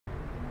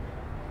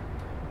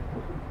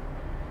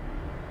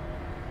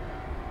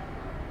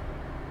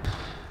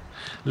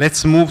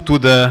Let's move to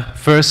the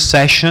first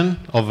session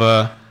of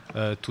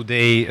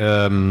today's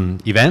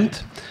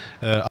event.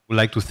 I would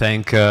like to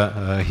thank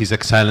His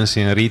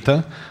Excellency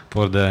Enrita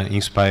for the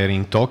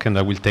inspiring talk, and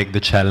I will take the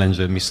challenge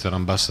that Mr.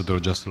 Ambassador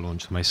just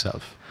launched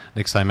myself.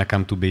 Next time I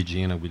come to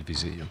Beijing, I will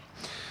visit you.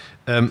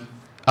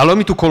 Allow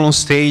me to call on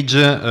stage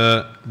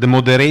the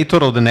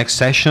moderator of the next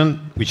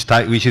session,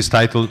 which is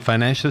titled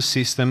Financial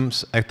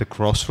Systems at the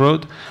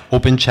Crossroad,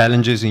 Open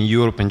Challenges in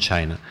Europe and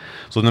China.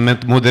 So the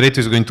moderator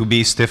is going to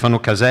be Stefano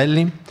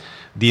Caselli,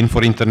 Dean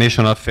for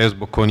International Affairs,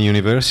 Bocconi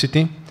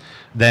University.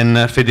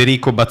 Then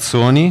Federico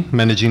Bazzoni,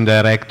 Managing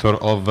Director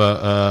of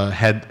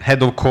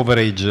Head of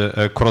Coverage,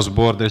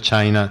 Cross-Border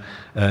China,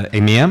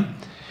 EMEA.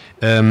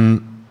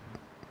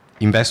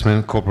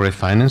 Investment Corporate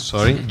Finance,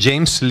 sorry.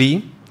 James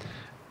Lee,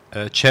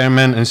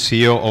 Chairman and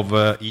CEO of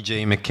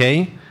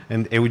McKay,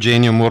 and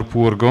Eugenio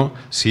Morpurgo,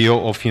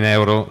 CEO of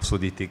Fineurop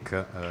Soditic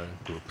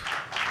Group.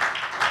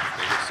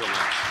 Thank you so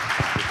much.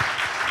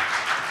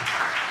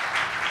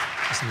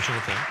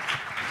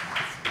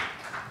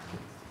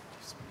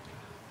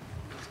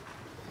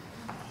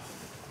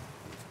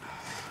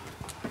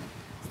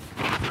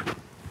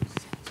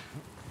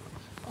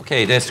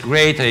 Okay, that's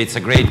great. It's a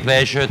great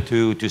pleasure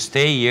to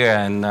stay here,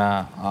 and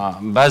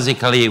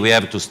basically we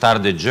have to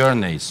start the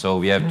journey. So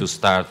we have to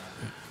start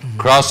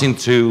crossing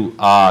through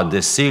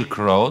the Silk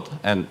Road,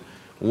 and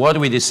what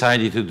we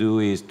decided to do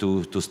is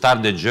to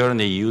start the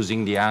journey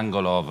using the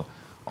angle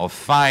of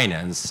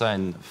finance,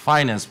 and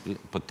finance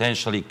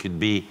potentially could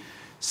be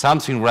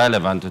something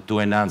relevant to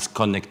enhance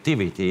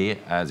connectivity,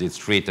 as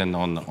it's written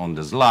on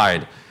the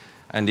slide,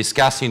 and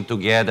discussing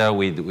together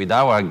with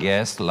our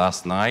guest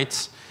last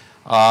night.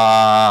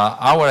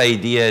 Our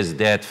idea is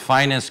that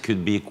finance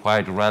could be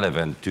quite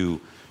relevant to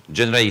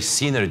generate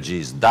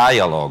synergies,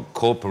 dialogue,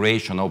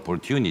 cooperation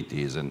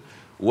opportunities. And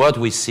what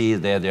we see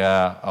is that there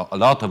are a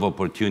lot of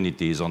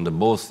opportunities on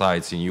both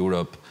sides in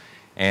Europe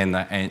and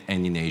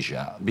in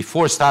Asia.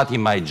 Before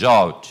starting my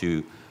job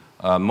to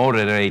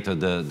moderate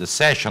the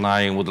session,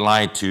 I would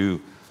like to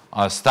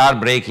start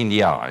breaking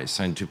the ice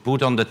and to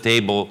put on the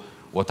table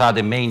what are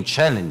the main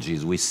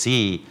challenges we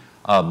see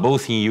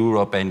both in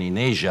Europe and in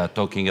Asia,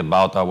 talking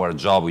about our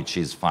job, which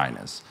is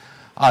finance.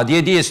 The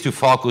idea is to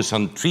focus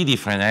on three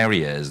different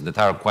areas that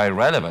are quite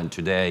relevant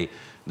today.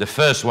 The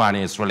first one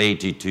is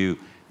related to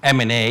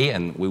M&A,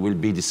 and we will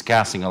be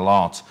discussing a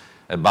lot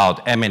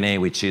about M&A,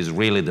 which is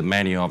really the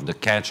menu of the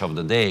catch of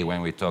the day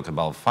when we talk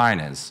about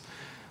finance.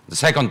 The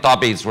second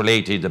topic is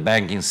related to the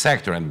banking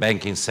sector, and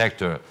banking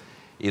sector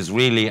is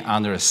really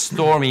under a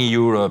storm in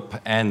Europe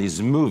and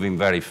is moving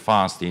very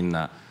fast in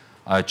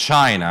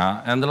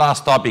China. And the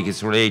last topic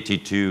is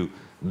related to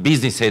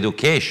business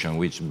education,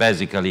 which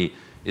basically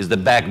is the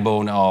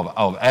backbone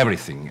of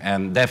everything.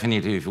 And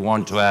definitely, if you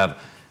want to have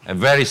a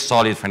very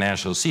solid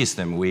financial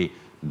system, we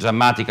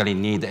dramatically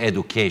need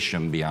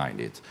education behind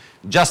it.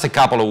 Just a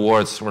couple of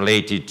words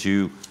related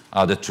to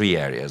the three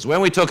areas.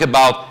 When we talk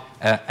about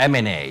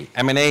M&A,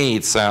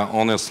 it's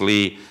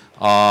honestly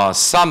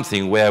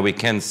something where we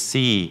can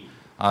see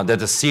that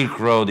the Silk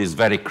Road is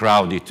very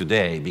crowded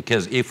today,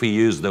 because if we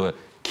use the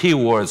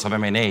keywords of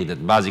M&A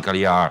that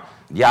basically are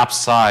the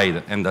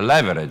upside and the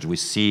leverage, we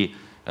see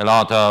a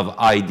lot of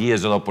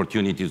ideas and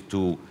opportunities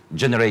to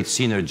generate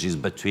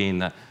synergies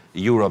between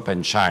Europe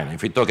and China.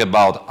 If we talk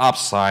about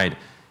upside,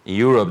 in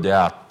Europe there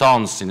are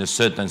tons, in a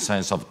certain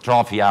sense, of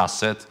trophy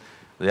assets.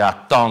 There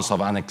are tons of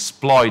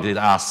unexploited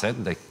assets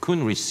that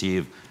couldn't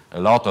receive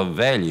a lot of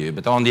value.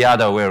 But on the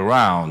other way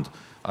around,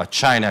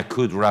 China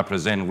could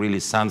represent really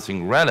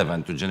something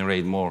relevant to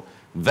generate more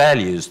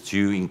values,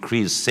 to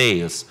increase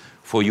sales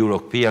for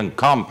European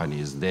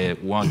companies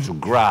that want to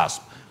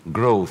grasp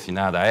growth in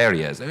other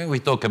areas. I mean, we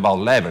talk about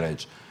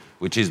leverage,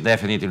 which is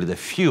definitely the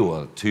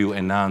fuel to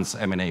enhance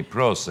M&A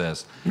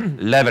process.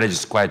 Leverage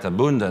is quite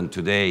abundant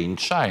today in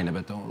China,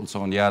 but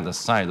also on the other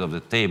side of the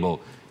table,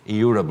 in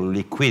Europe,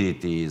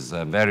 liquidity is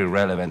very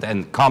relevant,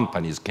 and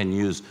companies can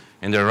use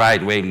in the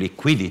right way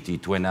liquidity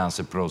to enhance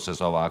the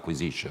process of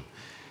acquisition.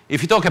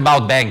 If you talk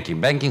about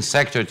banking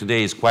sector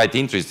today is quite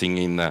interesting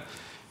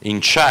in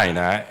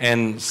China,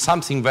 and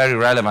something very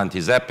relevant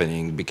is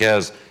happening,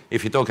 because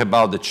if you talk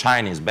about the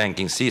Chinese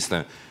banking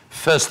system,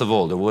 first of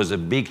all, there was a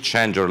big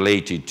change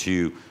related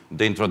to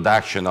the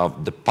introduction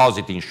of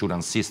deposit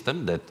insurance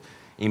system that,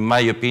 in my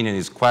opinion,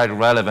 is quite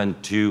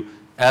relevant to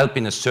help,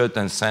 in a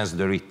certain sense,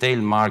 the retail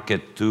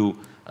market to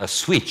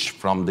switch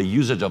from the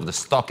usage of the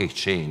stock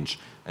exchange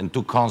and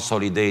to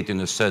consolidate,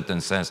 in a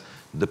certain sense,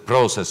 the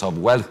process of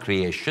wealth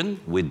creation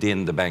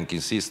within the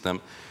banking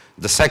system.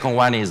 The second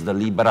one is the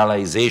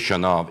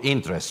liberalization of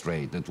interest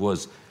rate that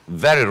was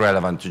very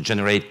relevant to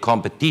generate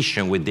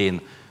competition within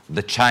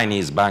the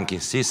Chinese banking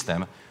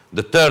system.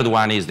 The third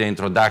one is the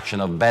introduction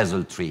of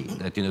Basel III,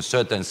 that in a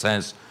certain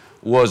sense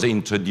was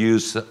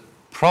introduced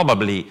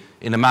probably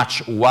in a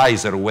much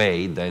wiser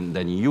way than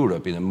in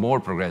Europe, in a more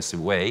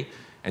progressive way,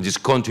 and is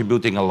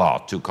contributing a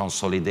lot to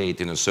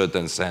consolidate, in a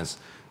certain sense,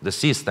 the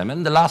system.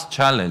 And the last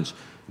challenge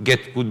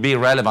would be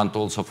relevant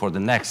also for the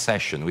next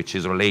session, which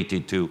is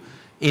related to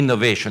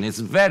innovation. It's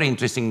very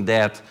interesting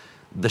that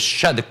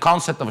the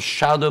concept of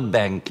shadow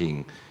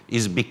banking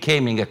is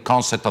becoming a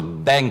concept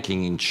of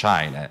banking in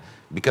China,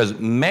 because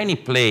many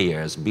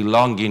players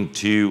belonging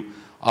to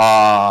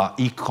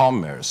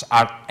e-commerce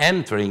are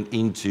entering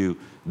into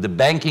the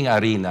banking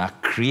arena,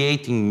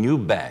 creating new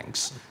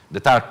banks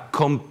that are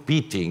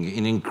competing in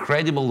an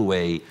incredible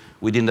way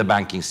within the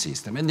banking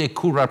system. And they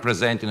could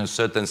represent, in a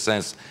certain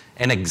sense,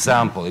 an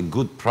example, a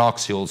good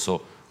proxy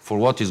also for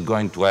what is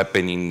going to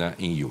happen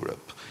in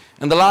Europe.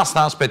 And the last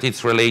aspect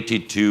is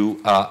related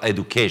to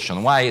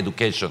education. Why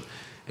education?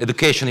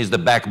 Education is the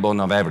backbone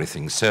of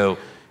everything. So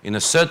in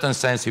a certain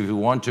sense, if we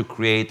want to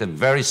create a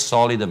very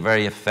solid, a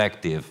very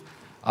effective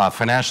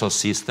financial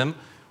system,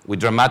 we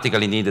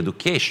dramatically need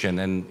education.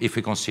 And if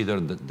we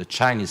consider the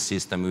Chinese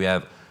system, we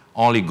have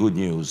only good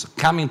news.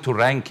 Coming to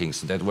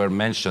rankings that were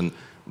mentioned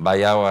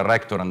by our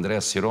rector, Andrea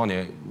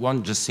Sironi, I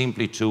want just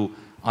simply to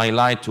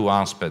highlight two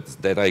aspects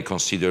that I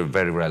consider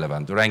very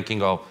relevant. The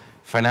ranking of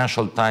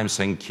Financial Times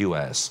and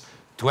QS.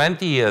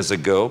 20 years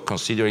ago,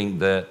 considering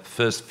the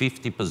first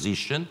 50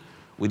 position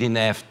within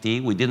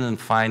FT, we didn't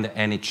find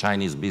any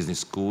Chinese business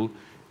school.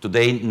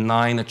 Today,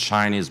 9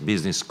 Chinese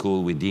business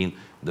schools within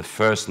the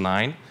first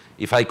 9.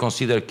 If I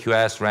consider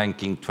QS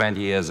ranking 20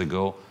 years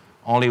ago,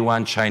 only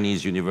 1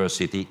 Chinese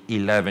university,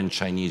 11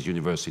 Chinese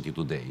university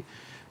today.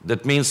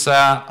 That means,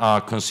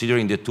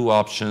 considering the two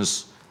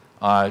options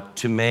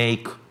to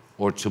make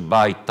or to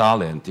buy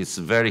talent, it's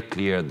very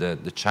clear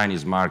that the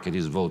Chinese market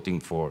is voting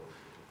for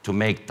to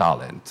make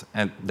talent.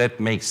 And that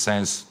makes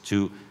sense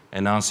to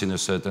enhance, in a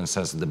certain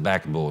sense, the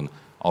backbone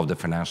of the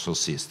financial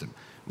system.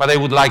 But I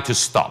would like to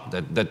stop.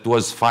 That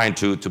was fine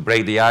to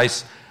break the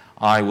ice.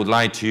 I would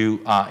like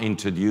to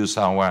introduce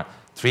our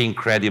 3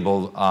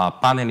 incredible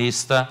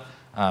panelists.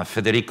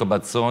 Federico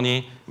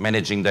Bazzoni,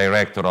 Managing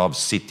Director of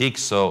Citic,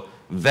 so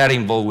very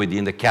involved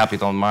within the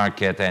capital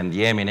market and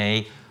the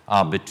M&A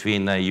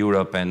between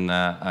Europe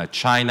and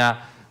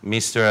China.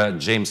 Mr.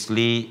 James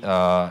Lee,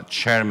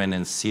 Chairman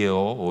and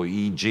CEO of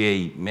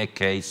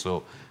McKay,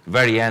 so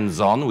very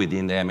hands-on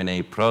within the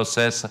M&A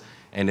process,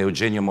 and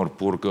Eugenio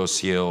Morpurgo,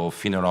 CEO of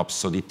Fineurop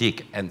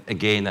Soditic, and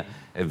again,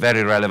 a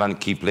very relevant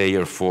key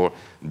player for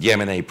the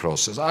M&A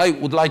process. I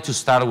would like to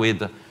start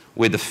with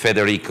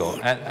Federico.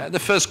 The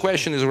first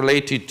question is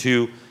related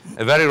to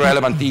a very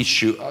relevant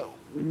issue.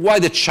 Why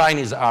the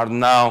Chinese are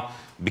now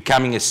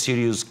becoming a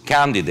serious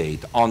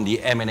candidate on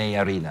the M&A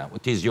arena?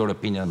 What is your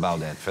opinion about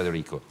that,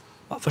 Federico?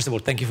 Well, first of all,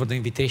 thank you for the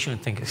invitation.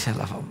 Thank you.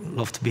 I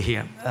love to be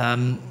here.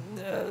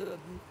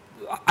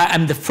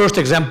 I'm the first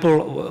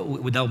example,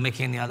 without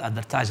making any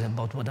advertising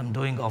about what I'm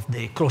doing, of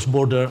the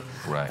cross-border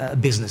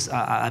business.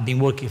 I've been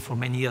working for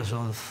many years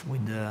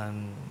with the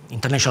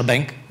international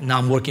bank. Now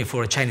I'm working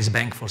for a Chinese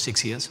bank for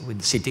 6 years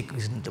with Citic,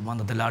 which is one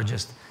of the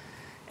largest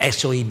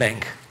SOE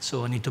bank.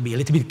 So I need to be a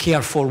little bit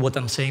careful what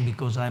I'm saying,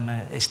 because I'm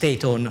a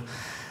state-owned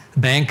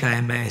bank.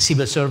 I'm a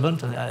civil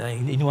servant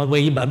in one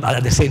way, but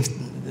at the same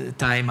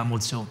time, I'm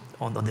also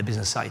on the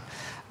business side.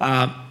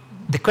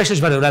 The question is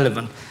very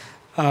relevant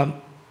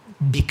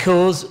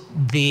because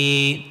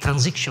the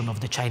transition of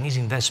the Chinese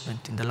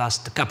investment in the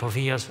last couple of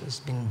years has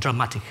been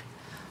dramatic.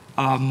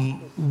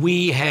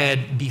 We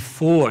had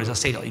before, as I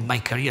said, in my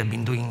career,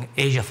 been doing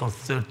Asia for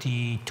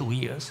 32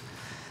 years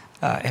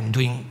and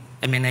doing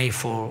M&A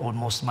for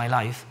almost my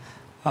life.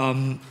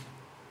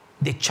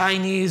 The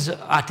Chinese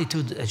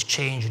attitude has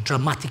changed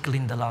dramatically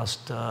in the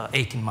last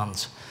 18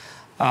 months.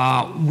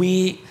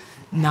 We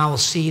now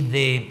see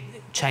the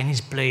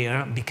Chinese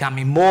player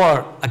becoming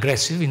more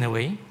aggressive in a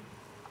way,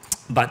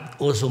 but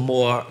also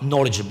more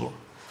knowledgeable.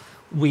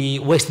 We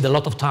wasted a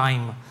lot of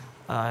time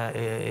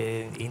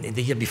in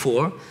the year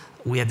before.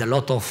 We had a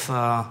lot of,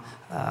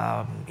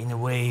 in a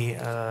way,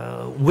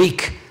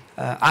 weak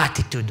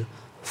attitude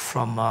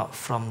from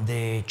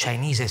the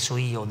Chinese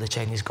SOE or the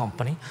Chinese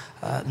company,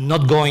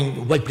 not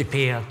going well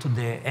prepared to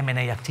the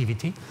M&A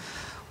activity.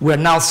 We're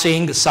now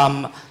seeing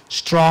some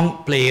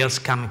strong players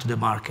coming to the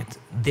market.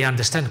 They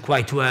understand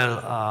quite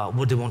well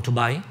what they want to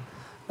buy.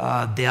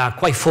 They are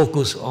quite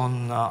focused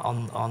on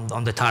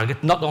the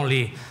target, not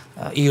only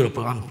Europe,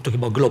 I'm talking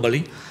about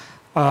globally.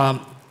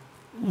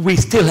 We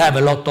still have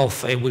a lot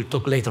of, we'll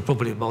talk later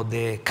probably about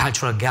the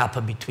cultural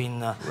gap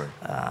between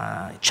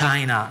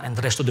China and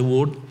the rest of the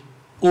world,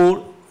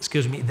 or,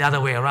 excuse me, the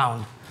other way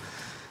around.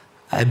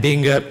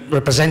 Being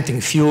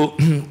representing few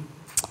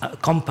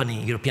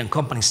European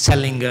companies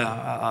selling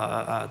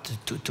to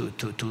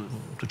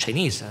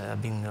Chinese.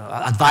 I've been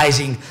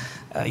advising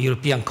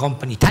European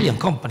company, Italian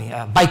company.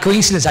 By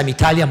coincidence, I'm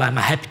Italian, but I'm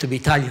happy to be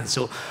Italian.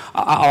 So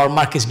our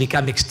markets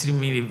become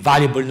extremely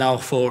valuable now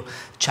for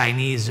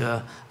Chinese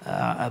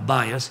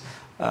buyers.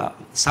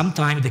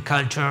 Sometimes the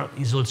culture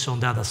is also on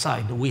the other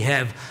side. We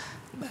have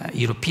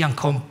European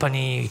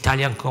company,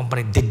 Italian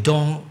company, they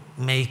don't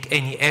make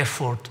any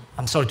effort.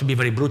 I'm sorry to be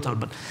very brutal,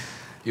 but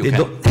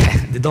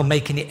they don't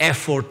make any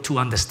effort to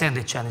understand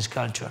the Chinese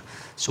culture.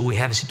 So we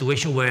have a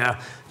situation where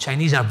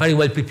Chinese are very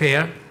well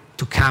prepared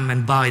to come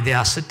and buy the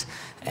asset.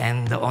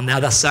 And on the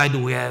other side,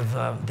 we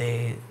have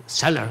the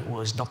seller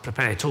who is not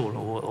prepared at all,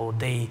 or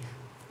they,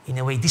 in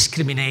a way,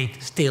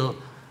 discriminate still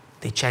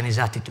the Chinese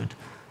attitude.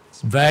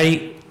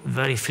 very,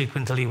 very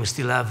frequently we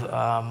still have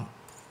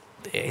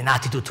an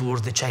attitude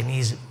towards the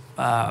Chinese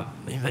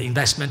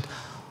investment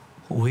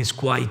who is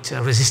quite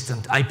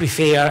resistant. I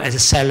prefer, as a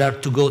seller,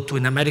 to go to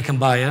an American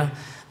buyer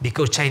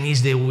because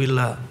Chinese, they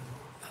will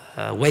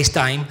waste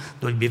time.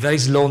 There will be very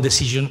slow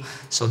decision.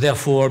 So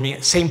therefore,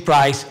 same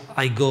price,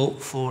 I go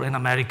for an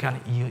American,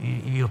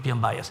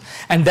 European buyers.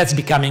 And that's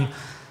becoming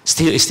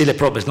still a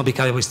problem. It's not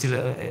becoming, it's still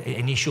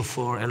an issue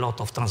for a lot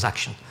of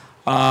transactions.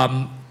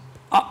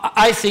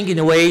 I think, in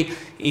a way,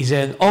 it's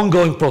an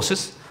ongoing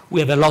process. We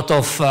have a lot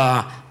of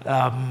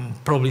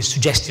probably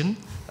suggestion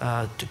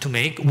to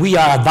make. We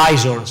are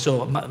advisors,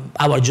 so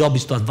our job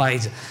is to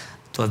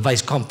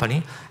advise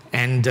company.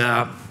 And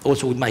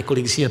also with my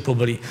colleagues here,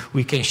 probably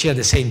we can share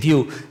the same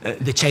view.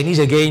 The Chinese,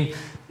 again,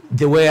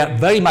 they were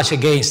very much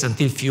against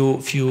until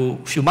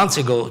few months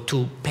ago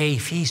to pay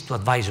fees to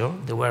advisor.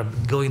 They were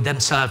going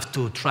themselves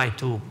to try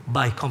to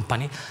buy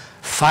company.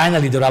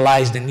 Finally, they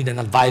realized they need an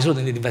advisor,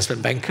 they need an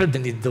investment banker, they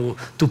need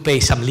to pay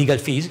some legal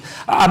fees.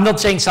 I'm not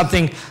saying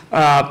something,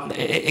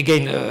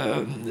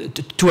 again,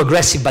 too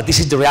aggressive, but this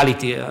is the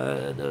reality.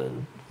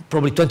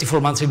 Probably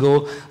 24 months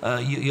ago,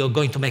 you're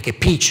going to make a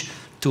pitch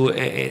to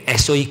a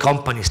SOE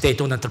company,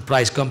 state-owned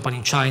enterprise company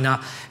in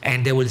China,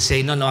 and they will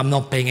say, no, I'm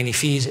not paying any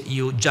fees.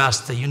 You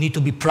need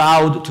to be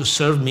proud to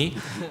serve me,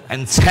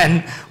 and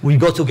then we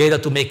go together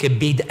to make a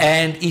bid,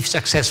 and if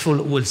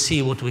successful, we'll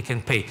see what we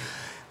can pay.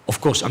 Of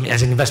course, I mean,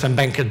 as an investment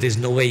banker, there's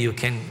no way you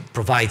can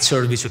provide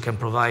service, you can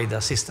provide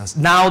assistance.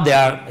 Now they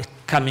are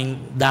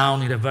coming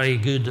down in a very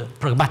good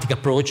pragmatic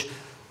approach.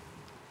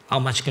 How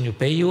much can you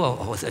pay you?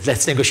 Oh,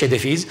 let's negotiate the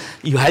fees.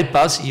 You help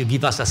us, you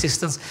give us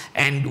assistance,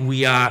 and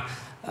we are,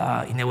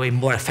 in a way,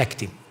 more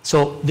effective.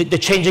 So the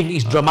changing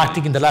is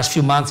dramatic in the last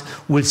few months.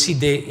 We'll see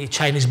the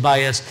Chinese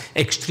buyers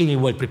extremely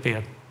well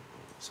prepared.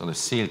 So the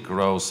Silk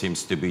Road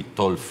seems to be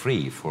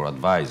toll-free for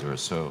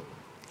advisors. So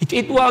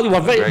well,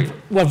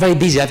 we're very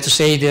busy, I have to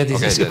say. That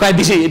it's quite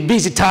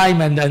busy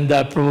time and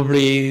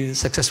probably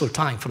successful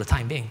time for the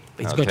time being.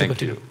 It's going to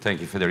continue. Thank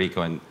you,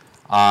 Federico. And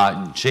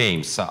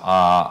James,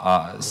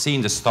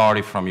 seeing the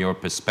story from your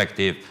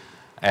perspective,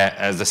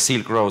 as the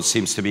Silk Road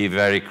seems to be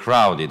very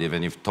crowded,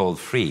 even if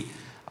toll-free.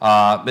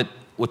 But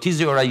what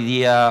is your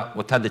idea,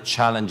 what are the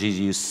challenges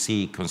you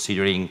see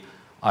considering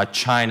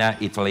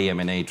China-Italy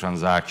M&A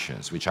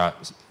transactions, which are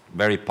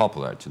very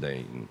popular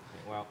today?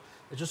 Well,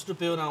 just to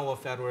build on what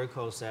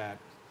Federico said,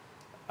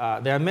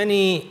 there are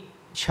many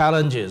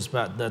challenges,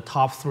 but the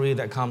top three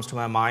that comes to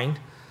my mind,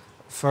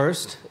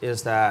 first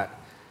is that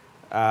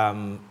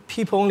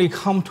people only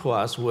come to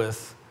us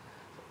with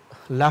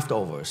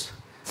leftovers.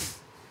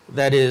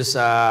 That is,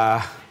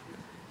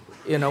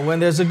 when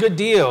there's a good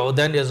deal,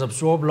 then it's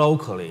absorbed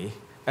locally.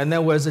 And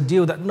then there's a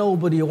deal that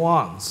nobody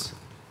wants.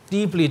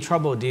 Deeply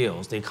troubled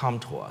deals, they come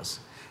to us.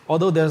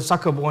 Although there's a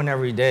sucker born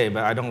every day,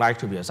 but I don't like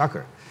to be a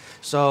sucker.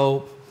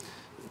 So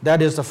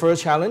that is the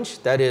first challenge.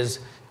 That is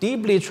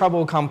deeply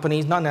troubled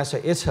companies, not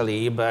necessarily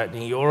Italy, but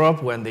in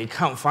Europe, when they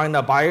can't find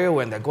a buyer,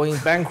 when they're going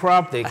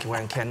bankrupt, they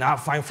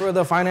cannot find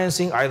further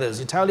financing, either it's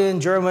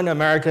Italian, German,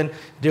 American,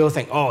 they'll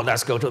think, oh,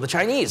 let's go to the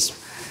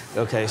Chinese.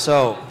 Okay,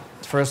 so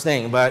first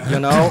thing, but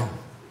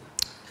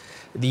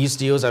these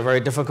deals are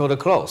very difficult to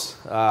close.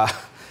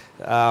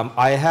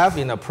 I have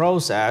in the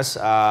process,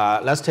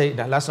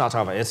 let's not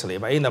talk about Italy,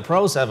 but in the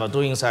process of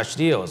doing such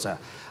deals,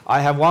 I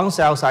have one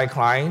sell-side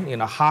client,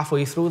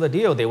 halfway through the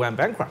deal, they went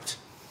bankrupt.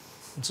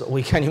 So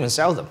we can't even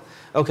sell them.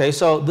 Okay,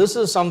 so this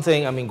is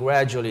something,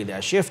 gradually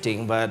they're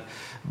shifting, but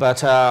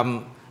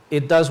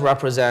it does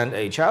represent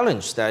a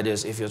challenge. That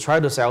is, if you try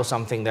to sell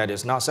something that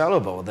is not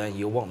sellable, then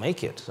you won't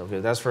make it. Okay,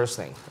 that's first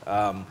thing.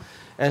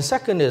 And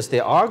second is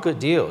there are good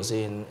deals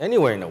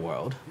anywhere in the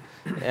world,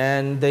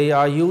 and they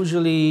are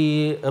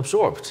usually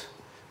absorbed,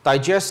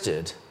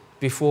 digested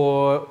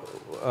before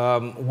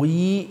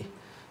we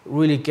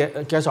really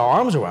get our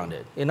arms around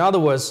it. In other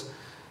words,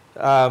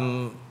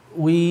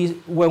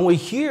 when we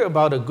hear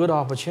about a good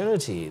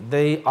opportunity,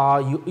 they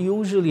are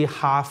usually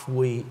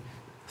halfway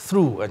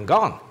through and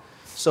gone.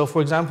 So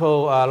for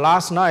example,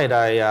 last night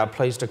I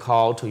placed a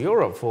call to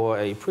Europe for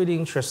a pretty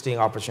interesting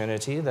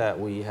opportunity that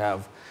we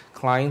have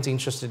clients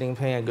interested in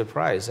paying a good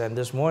price. And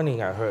this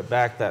morning I heard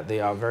back that they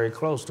are very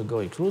close to go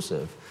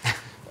exclusive.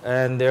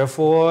 And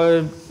therefore,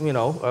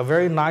 a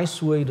very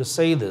nice way to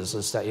say this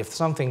is that if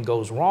something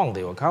goes wrong,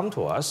 they will come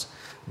to us.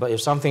 But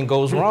if something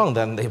goes wrong,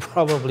 then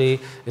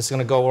it's going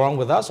to go wrong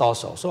with us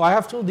also. So I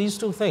have these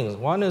two things.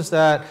 One is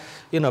that,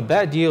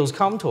 bad deals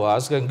come to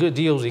us, and good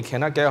deals we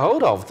cannot get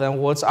hold of. Then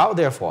what's out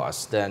there for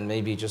us? Then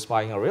maybe just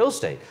buying a real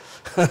estate.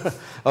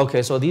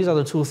 Okay, so these are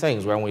the two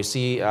things when we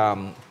see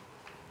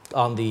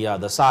on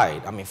the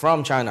side,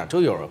 from China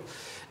to Europe.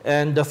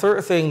 And the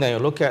third thing, then you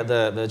look at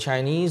the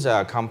Chinese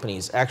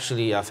companies.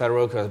 Actually,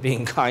 Federico is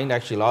being kind.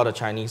 Actually, a lot of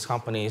Chinese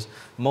companies,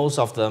 most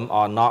of them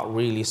are not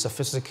really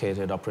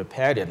sophisticated or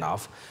prepared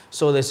enough.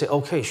 So they say,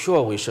 okay,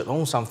 sure, we should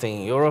own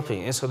something in Europe, in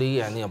Italy,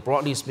 and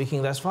broadly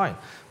speaking, that's fine.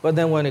 But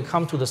then when it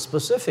comes to the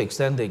specifics,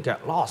 then they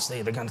get lost.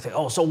 They're going to say,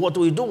 oh, so what do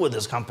we do with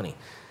this company?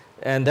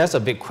 And that's a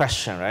big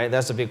question, right?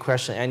 That's a big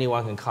question.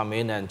 Anyone can come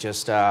in and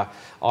just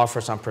offer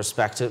some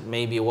perspective.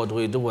 Maybe what do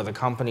we do with a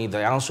company?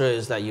 The answer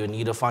is that you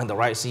need to find the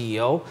right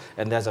CEO,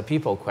 and that's a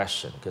people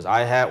question. Because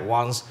I had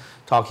once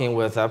talking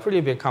with a pretty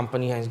big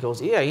company, and he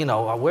goes, yeah, you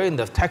know, we're in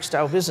the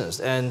textile business,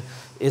 and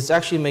it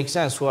actually makes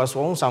sense for us to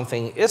own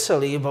something in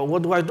Italy, but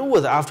what do I do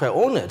with it after I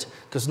own it?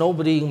 Because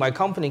nobody in my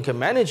company can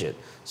manage it.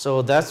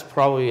 So that's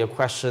probably a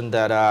question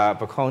that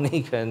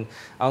Bocconi can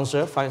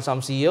answer, find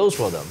some CEOs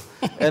for them.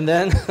 And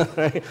then,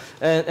 right,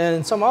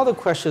 and some other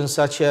questions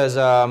such as,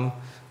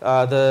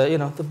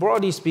 the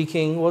broadly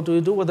speaking, what do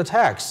we do with the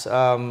tax?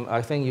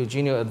 I think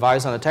Eugenio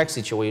advised on the tax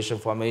situation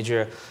for a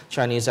major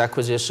Chinese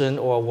acquisition,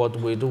 or what do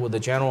we do with the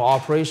general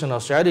operational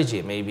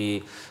strategy?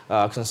 Maybe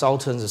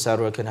consultants, et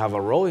cetera, can have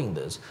a role in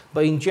this.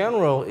 But in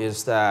general,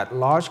 is that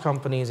large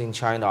companies in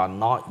China are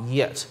not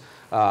yet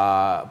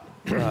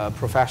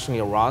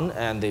professionally run,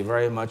 and they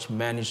very much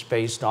manage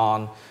based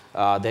on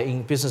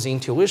their business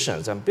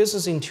intuitions. And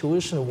business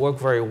intuition work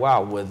very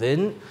well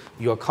within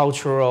your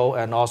cultural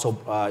and also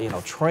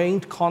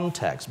trained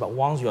context. But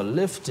once you're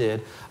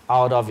lifted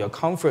out of your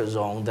comfort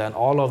zone, then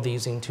all of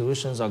these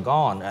intuitions are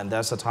gone, and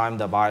that's the time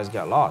the buyers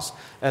get lost.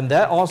 And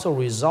that also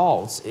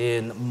results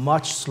in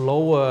much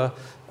slower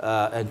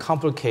and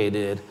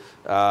complicated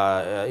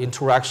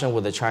interaction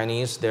with the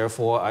Chinese.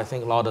 Therefore, I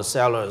think a lot of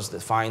sellers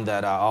that find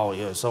that, oh,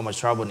 you have so much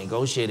trouble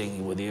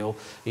negotiating with you.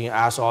 You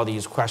ask all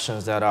these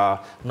questions that are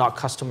not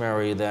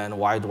customary, then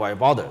why do I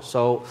bother?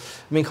 So,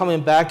 I mean,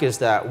 coming back is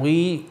that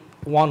we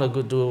want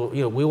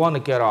to we want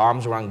to get our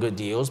arms around good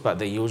deals, but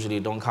they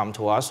usually don't come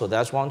to us. So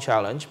that's one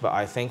challenge. But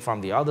I think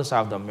from the other side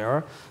of the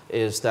mirror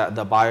is that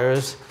the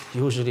buyers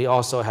usually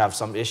also have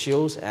some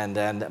issues, and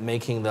then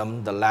making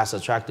them the less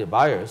attractive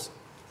buyers.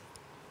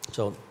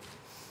 So,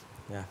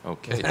 yeah.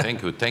 Okay,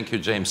 thank you,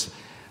 James.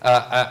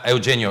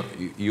 Eugenio,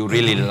 you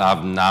really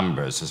love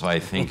numbers, so I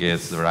think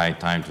it's the right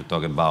time to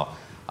talk about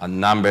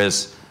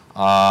numbers.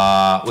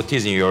 What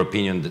is, in your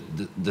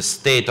opinion, the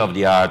state of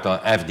the art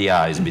of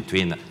FDIs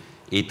between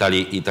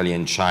Italy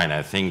and China?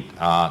 I think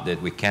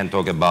that we can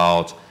talk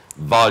about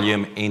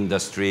volume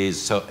industries,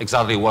 so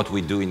exactly what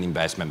we do in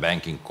investment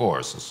banking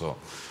course. So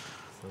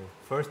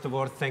first of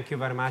all, thank you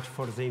very much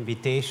for the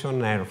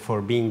invitation and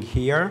for being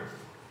here.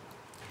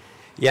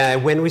 Yeah,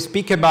 when we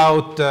speak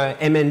about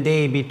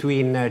M&A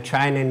between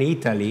China and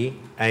Italy,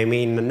 I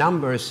mean,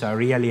 numbers are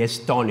really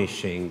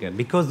astonishing,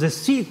 because the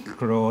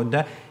Silk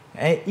Road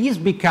is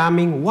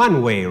becoming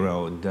one-way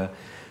road.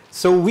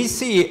 So we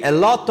see a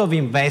lot of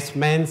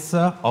investments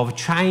of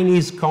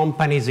Chinese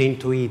companies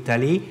into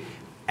Italy,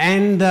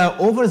 and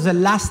over the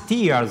last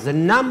years, the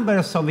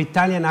numbers of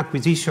Italian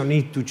acquisition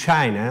into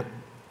China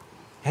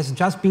has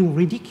just been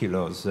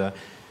ridiculous.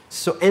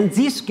 And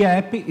this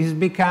gap is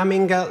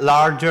becoming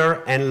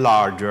larger and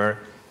larger.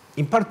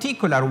 In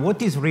particular,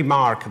 what is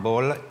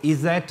remarkable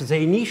is that the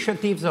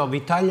initiatives of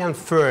Italian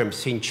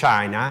firms in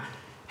China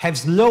have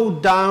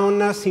slowed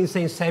down since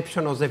the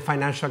inception of the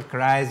financial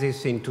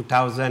crisis in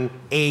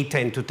 2008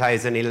 and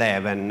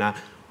 2011,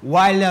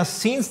 while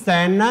since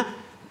then,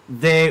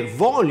 the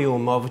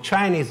volume of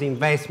Chinese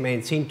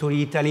investments into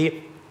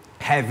Italy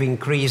have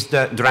increased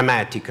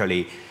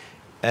dramatically.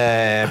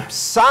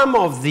 Some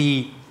of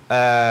the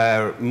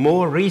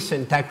more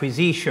recent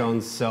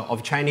acquisitions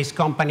of Chinese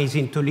companies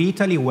into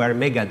Italy were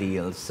mega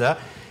deals.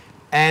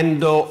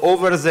 And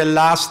over the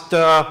last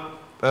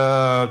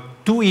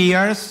 2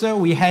 years,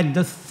 we had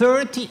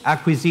 30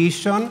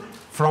 acquisitions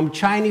from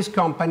Chinese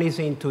companies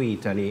into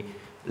Italy,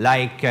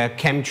 like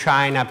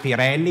ChemChina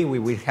Pirelli. We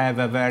will have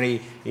a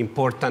very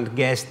important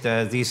guest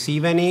this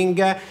evening,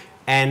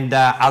 and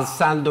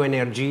Alsando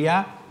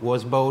Energia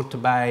was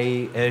bought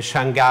by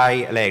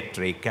Shanghai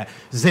Electric.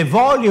 The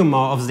volume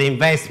of the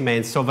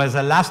investments over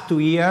the last 2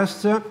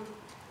 years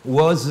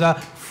was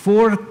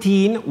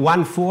 14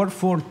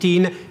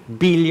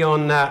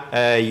 billion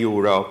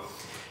euro.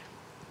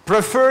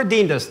 Preferred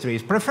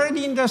industries. Preferred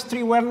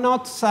industry were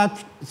not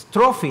such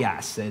trophy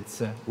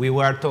assets. We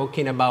were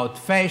talking about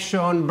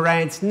fashion,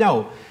 brands.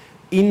 No.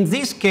 In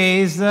this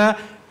case,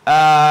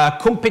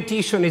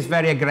 competition is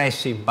very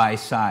aggressive buy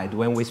side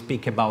when we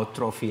speak about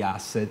trophy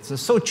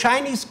assets. So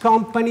Chinese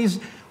companies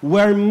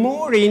were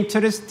more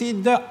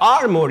interested,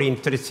 are more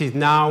interested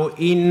now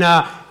in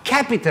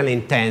capital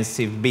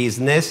intensive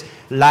business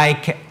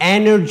like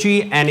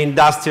energy and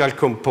industrial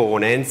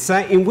components,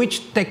 in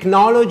which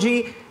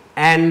technology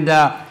and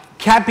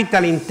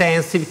capital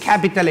intensive,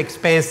 capital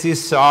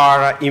expenses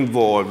are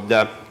involved.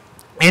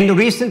 And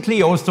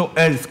recently also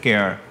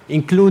healthcare,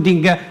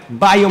 including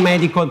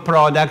biomedical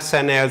products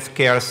and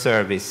healthcare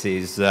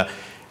services.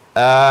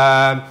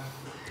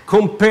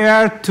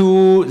 Compared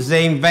to the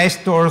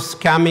investors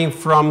coming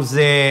from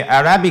the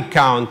Arabic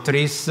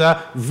countries,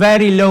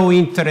 very low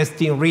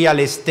interest in real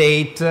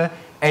estate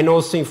and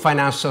also in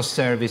financial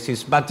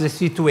services, but the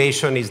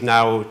situation is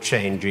now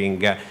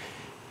changing.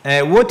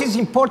 What is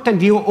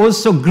important,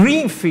 also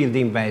greenfield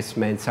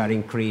investments are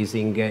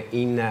increasing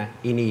in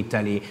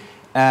Italy.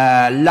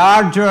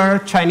 Larger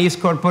Chinese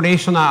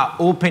corporations are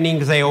opening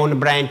their own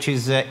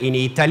branches in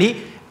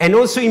Italy, And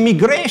also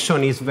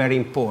immigration is very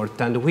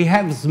important. We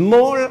have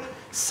small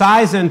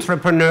size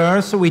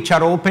entrepreneurs which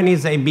are opening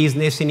their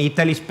business in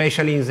Italy,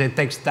 especially in the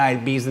textile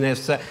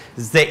business.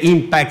 The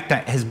impact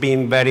has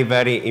been very,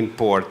 very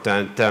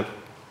important.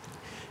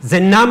 The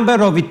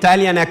number of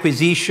Italian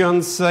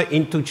acquisitions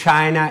into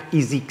China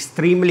is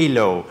extremely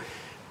low.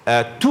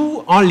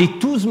 Only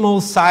two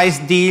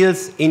small-sized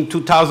deals in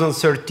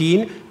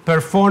 2013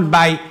 performed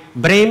by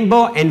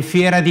Brembo and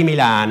Fiera di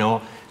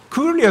Milano.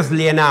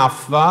 Curiously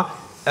enough,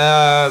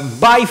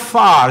 by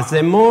far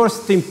the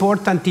most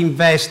important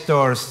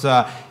investors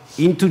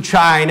into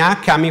China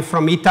coming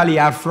from Italy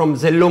are from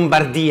the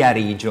Lombardia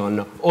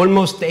region,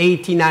 almost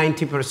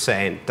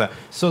 80–90%.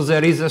 So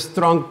there is a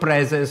strong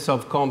presence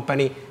of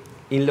company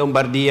in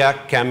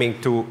Lombardia coming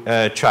to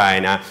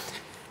China.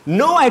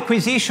 No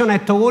acquisition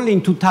at all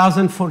in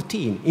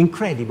 2014,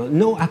 incredible.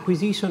 No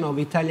acquisition of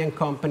Italian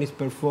companies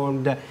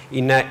performed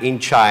in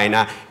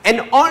China.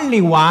 And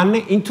only one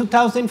in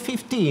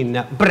 2015,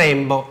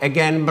 Brembo,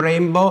 again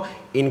Brembo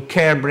in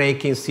care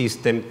braking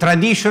system.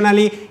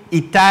 Traditionally,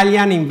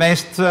 Italian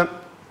invests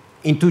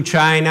into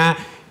China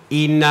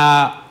in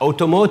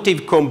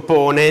automotive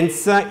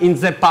components. In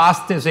the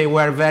past, they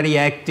were very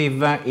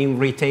active in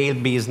retail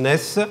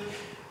business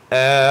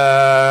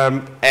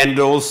and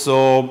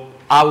also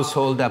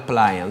household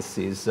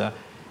appliances.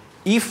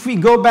 If we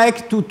go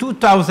back to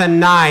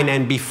 2009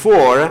 and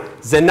before,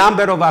 the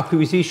number of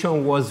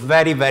acquisition was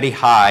very, very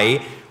high,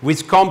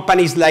 with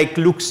companies like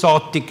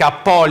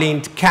Luxottica,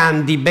 Polint,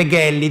 Candy,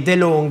 Beghelli,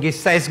 DeLonghi,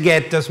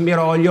 Sesgetter,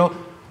 Smiroglio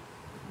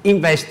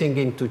investing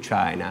into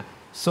China.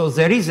 So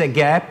there is a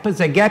gap.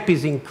 The gap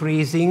is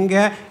increasing,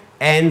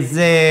 and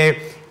the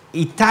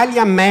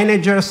Italian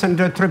managers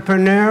and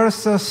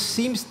entrepreneurs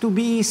seems to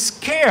be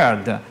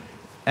scared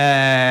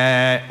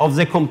of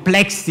the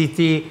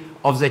complexity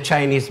of the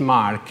Chinese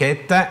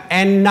market,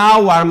 and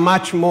now are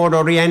much more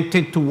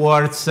oriented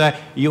towards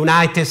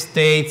United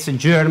States,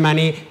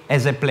 Germany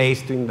as a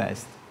place to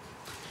invest.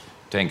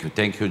 Thank you,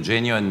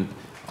 Eugenio. And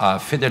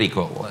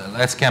Federico,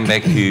 let's come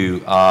back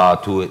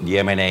to the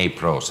M&A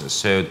process.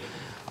 So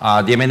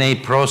the M&A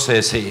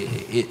process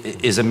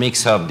is a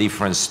mix of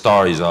different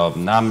stories, of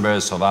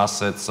numbers, of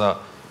assets,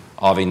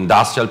 of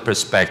industrial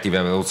perspective,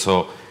 and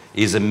also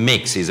is a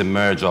mix, is a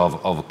merge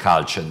of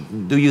culture.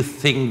 Do you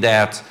think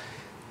that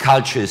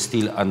culture is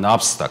still an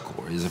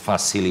obstacle, is a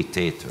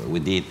facilitator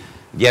within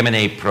the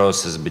M&A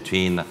process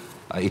between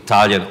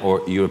Italian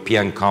or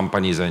European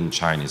companies and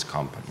Chinese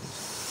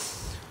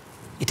companies?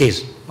 It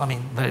is. I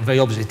mean, very, very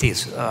obvious it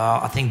is.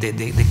 I think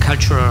the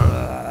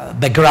cultural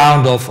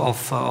background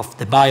of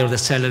the buyer or the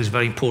seller is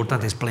very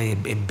important. It's play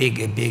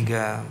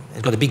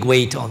it's got a big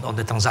weight on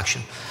the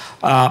transaction.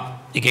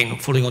 Again,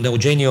 following on the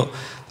Eugenio,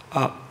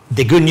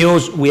 the good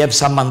news, we have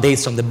some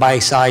mandates on the buy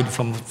side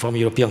from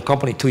European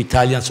company to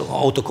Italians, so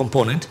auto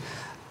component.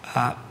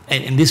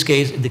 And in this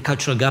case, the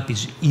cultural gap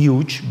is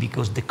huge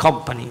because the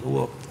company,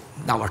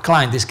 our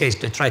client in this case,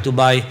 they try to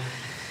buy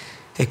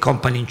a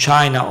company in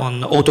China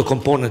on auto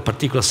component,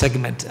 particular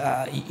segment.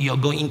 You're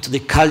going into the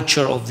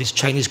culture of this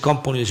Chinese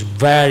company, is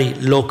very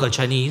local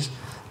Chinese,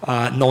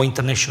 no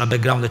international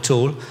background at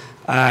all.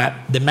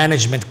 The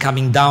management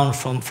coming down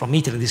from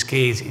Italy in this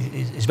case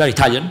is very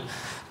Italian.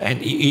 And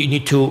you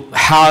need to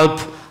help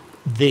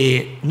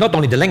not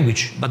only the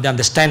language, but the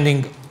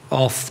understanding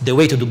of the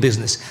way to do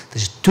business.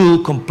 There's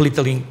two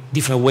completely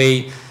different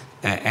ways,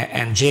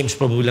 and James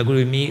probably will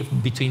agree with me,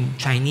 between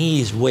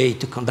Chinese way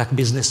to conduct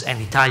business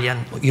and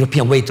Italian or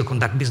European way to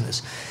conduct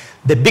business.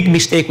 The big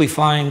mistake we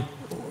find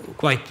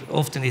quite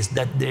often is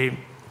that the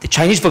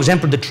Chinese, for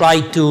example, they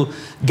try to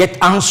get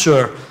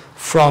answer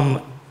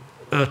from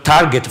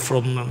target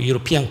from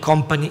European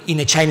company in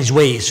a Chinese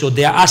way. So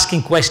they are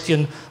asking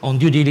questions on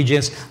due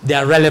diligence. They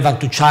are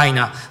relevant to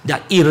China. They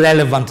are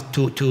irrelevant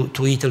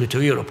to Italy,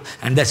 to Europe.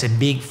 And that's a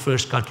big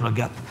first cultural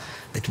gap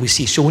that we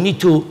see. So we need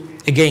to,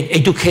 again,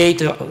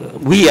 educate.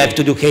 We have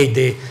to educate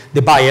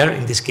the buyer,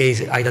 in this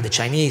case, either the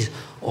Chinese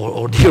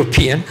or the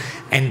European,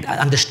 and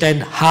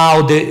understand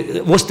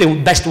what's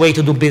the best way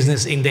to do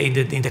business in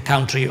the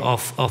country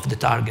of the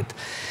target.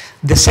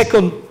 The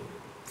second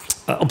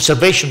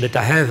observation that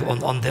I have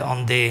on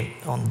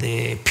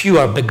the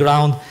pure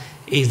background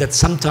is that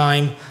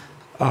sometimes,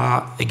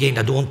 again,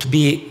 I don't want to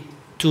be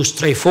too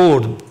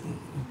straightforward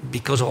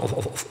because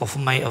of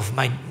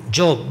my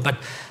job, but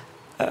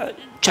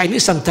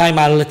Chinese sometimes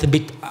are a little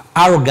bit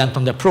arrogant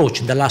on the approach.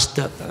 In the last,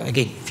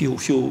 again,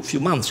 few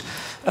months,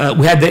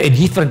 we had a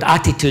different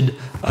attitude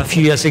a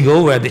few years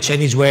ago where the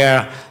Chinese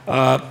were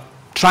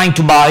trying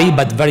to buy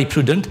but very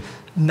prudent.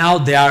 Now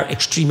they are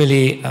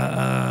extremely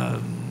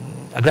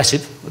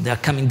aggressive. They are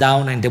coming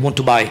down and they want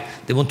to buy.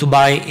 They want to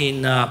buy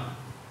in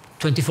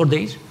 24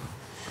 days,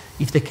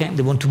 if they can.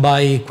 They want to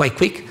buy quite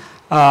quick.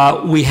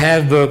 We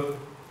have,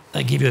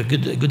 I give you a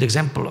good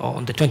example.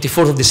 On the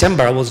 24th of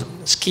December, I was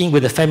skiing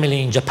with a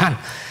family in Japan,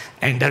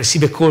 and I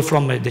received a call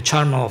from the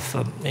chairman of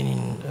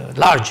a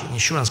large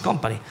insurance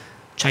company,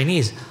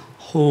 Chinese,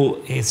 who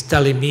is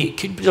telling me,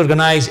 could you please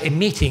organize a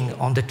meeting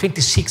on the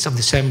 26th of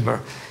December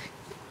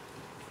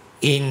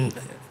in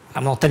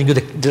I'm not telling you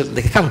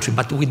the country,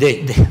 but with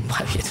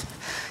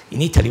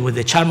in Italy, with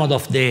the chairman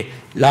of the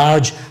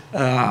large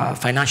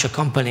financial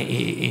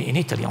company in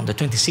Italy on the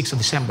 26th of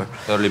December.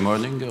 Early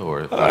morning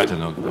or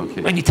afternoon?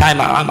 Okay. Anytime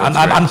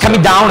I'm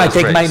coming down, I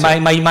take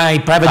my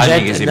private jet.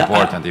 Timing is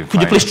important.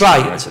 Could you please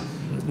try?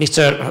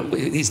 Mr.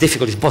 It's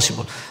difficult, it's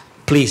impossible.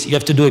 Please, you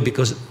have to do it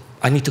because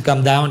I need to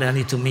come down and I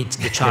need to meet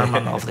the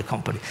chairman of the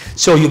company.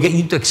 So you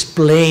need to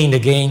explain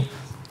again,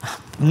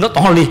 not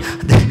only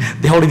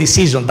the holiday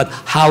season, but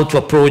how to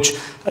approach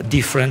a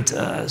different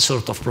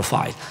sort of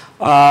profile.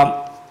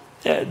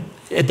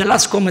 The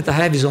last comment I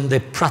have is on the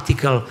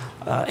practical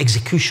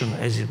execution,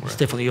 as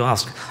Stefano, you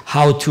asked,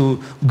 how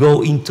to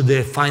go into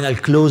the final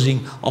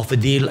closing of a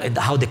deal and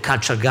how the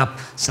culture gap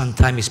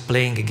sometimes is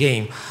playing a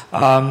game.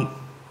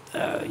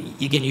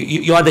 Again,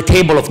 you are at the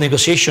table of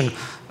negotiation.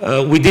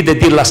 We did a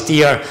deal last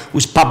year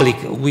with public.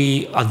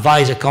 We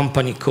advised a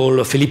company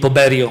called Filippo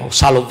Berio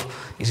Salov.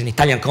 It's an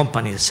Italian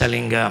company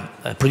selling,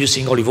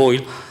 producing olive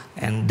oil.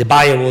 And the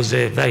buyer was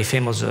a very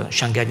famous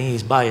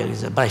Shanghainese buyer.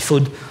 He's a buy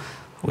food,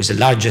 who is the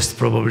largest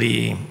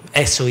probably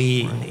SOE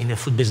in the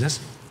food business.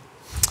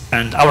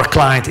 And our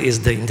client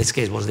is, in this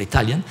case, was the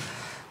Italian.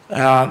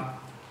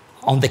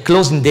 On the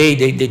closing day,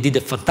 they did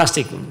a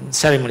fantastic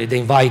ceremony. They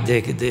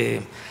invited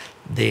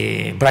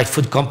the bright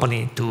food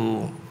company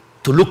to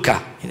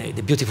Lucca,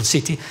 the beautiful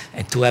city,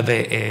 and to have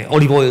a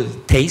olive oil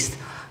taste.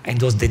 And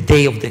it was the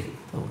day of the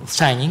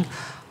signing.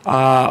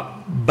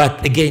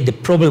 But again, the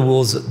problem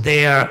was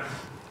there,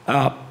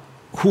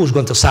 who was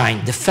going to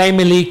sign? The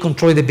family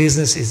controlling the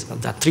business is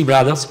the three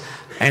brothers,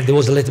 and there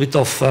was a little bit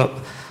of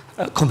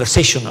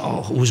conversation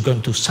on who was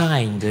going to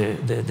sign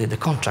the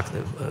contract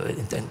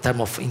in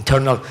terms of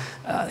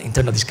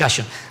internal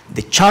discussion.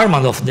 The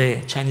chairman of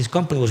the Chinese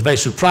company was very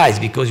surprised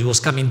because he was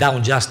coming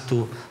down just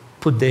to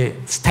put the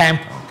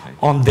stamp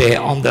on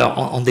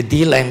the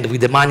deal, and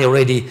with the money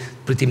already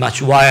pretty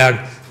much wired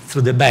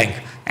through the bank.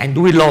 And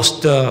we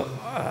lost,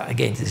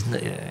 again, this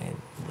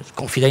is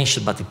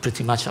confidential, but it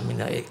pretty much,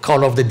 a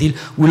core of the deal.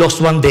 We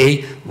lost one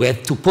day. We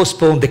had to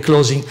postpone the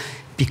closing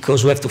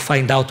because we have to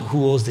find out who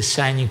was the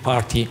signing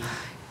party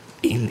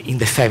in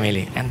the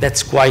family. And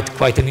that's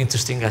quite an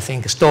interesting, I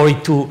think, story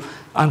to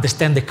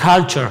understand the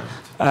culture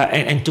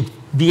and to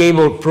be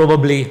able,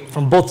 probably,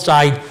 from both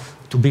sides,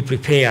 to be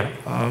prepared.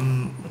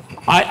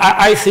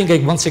 I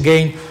think, once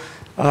again,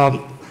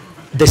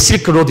 the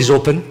Silk Road is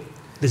open.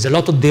 There's a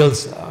lot of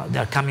deals that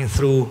are coming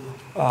through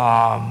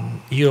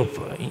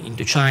Europe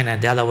into China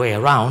and the other way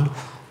around.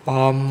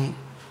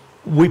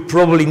 We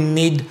probably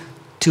need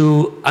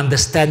to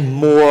understand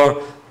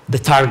more the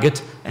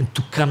target and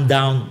to come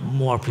down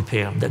more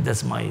prepared.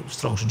 That's my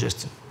strong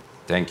suggestion.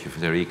 Thank you,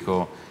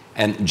 Federico.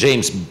 And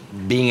James,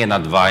 being an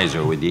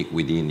advisor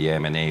within the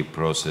M&A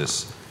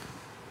process,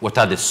 what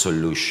are the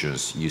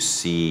solutions you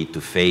see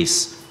to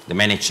face the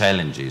many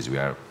challenges we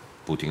are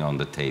putting on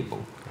the table?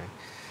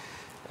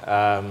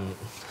 Okay.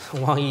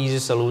 One easy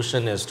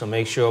solution is to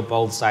make sure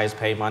both sides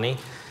pay money.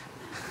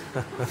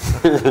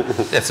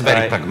 That's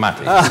very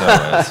pragmatic. So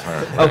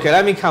right. Okay,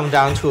 let me come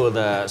down to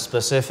the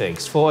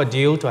specifics. For a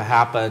deal to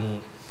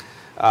happen,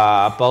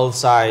 both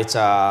sides,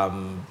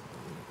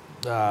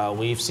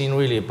 we've seen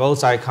really both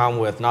sides come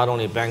with not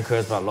only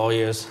bankers but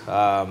lawyers.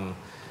 And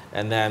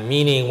then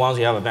meaning once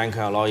you have a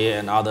banker, a lawyer,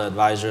 and other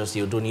advisors,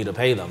 you do need to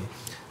pay them.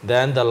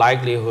 Then the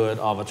likelihood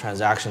of a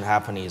transaction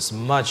happening is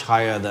much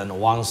higher than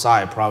one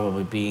side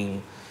probably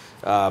being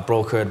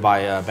brokered by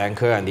a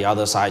banker, and the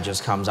other side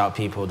just comes out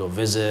people to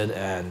visit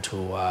and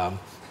to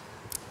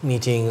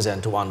meetings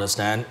and to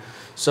understand.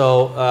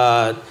 So,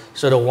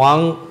 the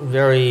one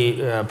very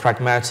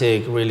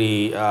pragmatic,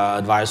 really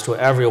advice to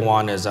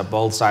everyone is that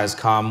both sides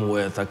come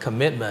with a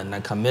commitment.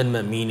 A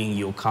commitment meaning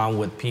you come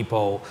with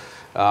people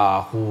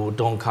who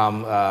don't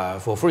come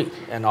for free,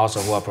 and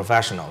also who are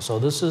professional. So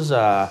this is,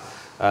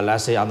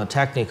 let's say, on the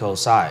technical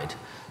side.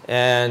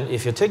 And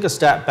if you take a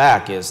step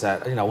back, is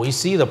that we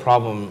see the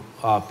problem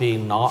of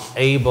being not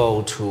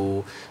able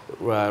to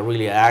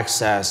really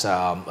access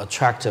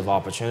attractive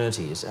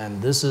opportunities,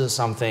 and this is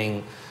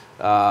something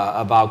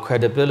about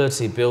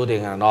credibility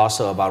building and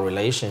also about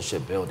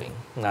relationship building.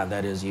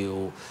 That is,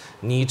 you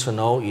need to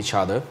know each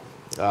other.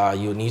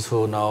 You need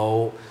to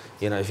know,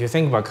 if you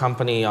think about a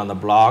company on the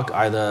block,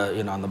 either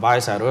on the buy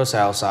side or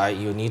sell side,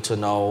 you need to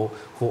know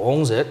who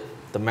owns it.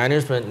 The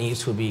management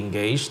needs to be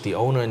engaged, the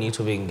owner needs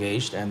to be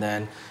engaged, and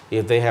then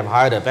if they have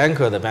hired a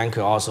banker, the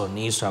banker also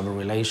needs to have a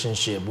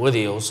relationship with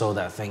you so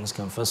that things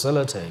can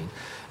facilitate.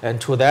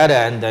 And to that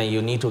end, then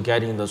you need to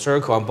get in the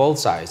circle on both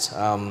sides.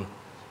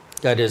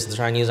 That is the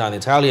Chinese on the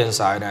Italian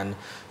side and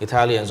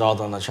Italians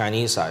all on the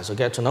Chinese side. So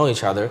get to know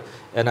each other.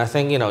 And I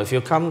think, if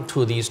you come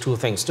to these two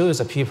things too,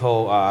 it's a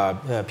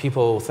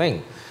people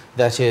thing.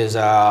 That is,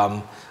 in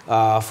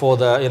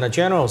a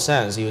general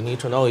sense, you need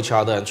to know each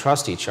other and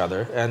trust each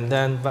other. And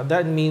then, but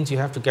that means you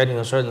have to get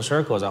in certain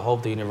circles. I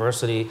hope the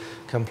university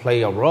can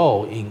play a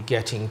role in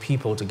getting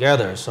people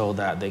together so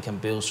that they can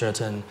build a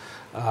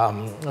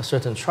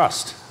certain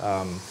trust.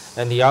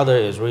 And the other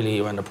is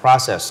really when the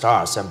process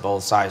starts, and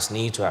both sides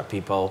need to have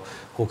people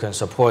who can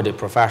support it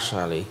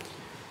professionally.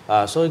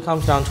 So it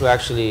comes down to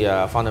actually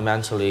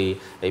fundamentally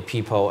a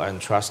people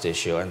and trust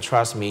issue. And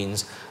trust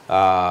means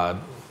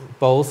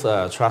both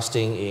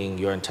trusting in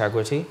your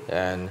integrity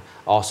and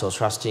also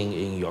trusting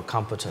in your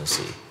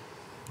competency.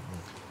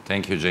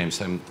 Thank you,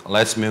 James.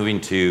 Let's move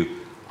into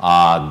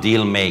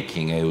deal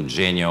making,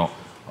 Eugenio.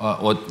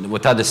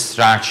 What are the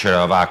structure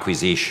of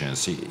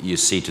acquisitions you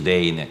see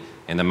today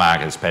in the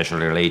market,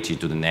 especially related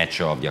to the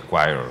nature of the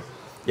acquirer?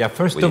 Yeah,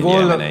 first of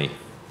all,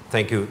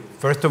 thank you.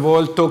 First of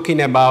all,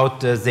 talking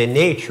about the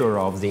nature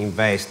of the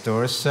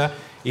investors,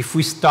 if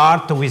we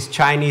start with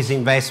Chinese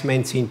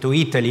investments into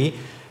Italy,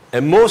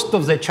 most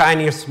of the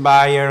Chinese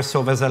buyers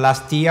over the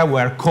last year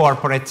were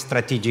corporate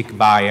strategic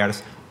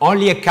buyers.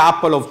 Only a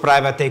couple of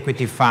private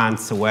equity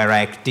funds were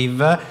active,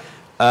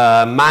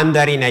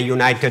 Mandarin and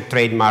United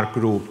Trademark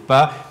Group,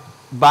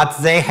 but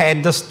they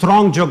had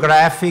strong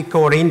geographic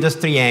or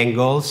industry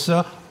angles,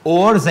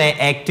 or they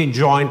acted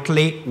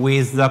jointly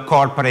with the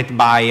corporate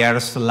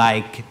buyers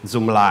like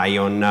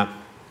Zoomlion.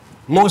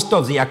 Most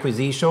of the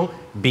acquisition,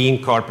 being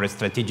corporate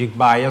strategic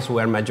buyers,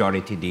 were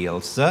majority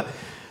deals.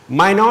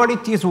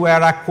 Minorities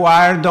were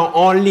acquired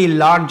only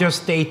larger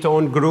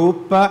state-owned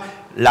group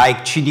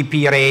like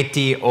CDP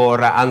Reti or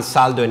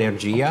Ansaldo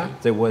Energia.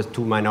 There were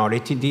 2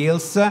 minority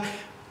deals.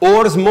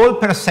 Or small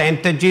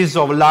percentages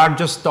of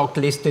larger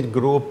stock-listed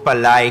group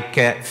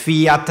like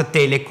Fiat,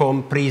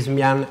 Telecom,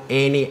 Prysmian,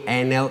 Eni,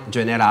 Enel,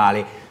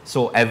 Generali.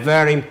 So a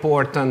very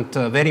important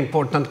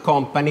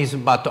companies,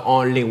 but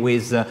only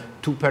with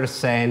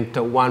 2%,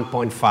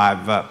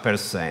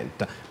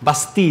 1.5%. But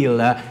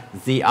still,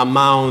 the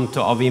amount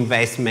of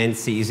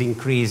investments is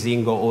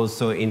increasing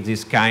also in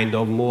this kind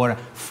of more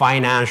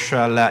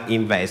financial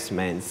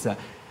investments.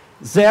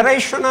 The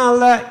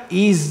rationale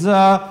is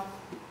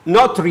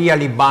not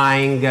really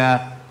buying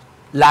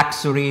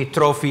luxury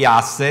trophy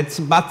assets,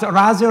 but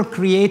rather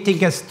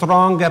creating a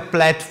strong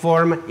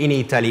platform in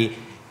Italy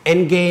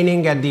and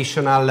gaining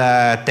additional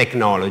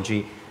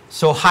technology.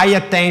 So high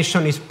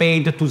attention is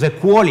paid to the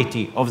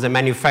quality of the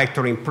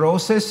manufacturing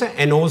process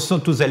and also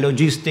to the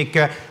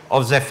logistic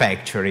of the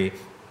factory.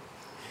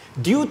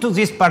 Due to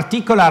these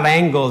particular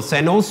angles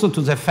and also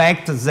to the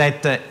fact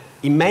that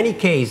in many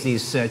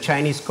cases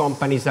Chinese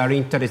companies are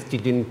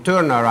interested in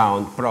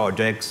turnaround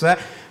projects,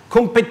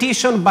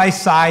 competition by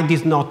side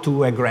is not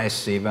too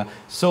aggressive.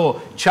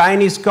 So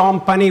Chinese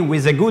company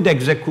with a good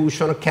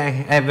execution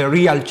can have a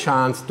real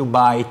chance to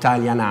buy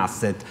Italian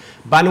assets.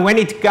 But when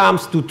it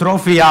comes to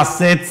trophy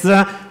assets,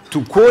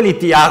 to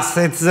quality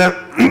assets,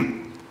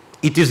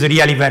 it is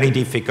really very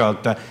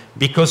difficult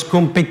because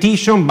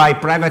competition by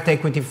private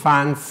equity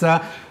funds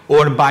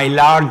or by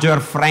larger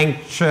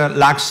French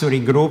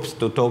luxury groups,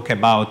 to talk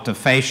about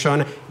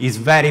fashion, is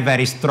very,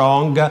 very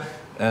strong.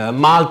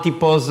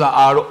 Multiples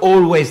are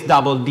always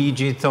double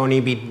digits on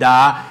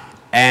EBITDA,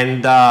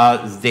 and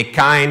the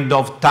kind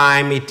of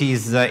time it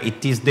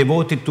is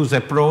devoted to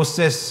the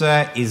process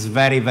is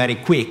very, very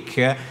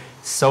quick.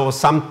 So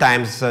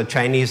sometimes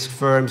Chinese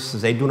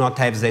firms, they do not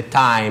have the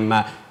time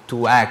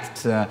to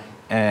act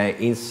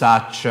in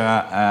such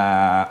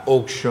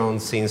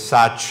auctions, in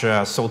such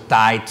so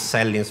tight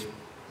selling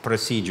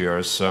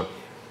procedures.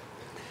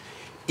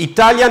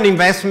 Italian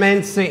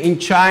investments in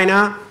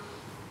China,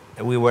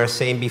 we were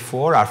saying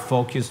before, are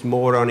focused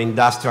more on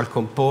industrial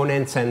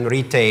components and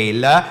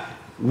retail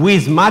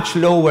with much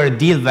lower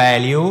deal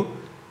value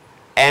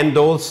and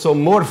also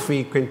more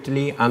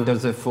frequently under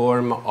the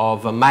form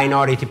of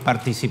minority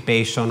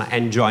participation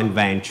and joint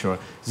venture.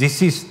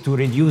 This is to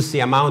reduce the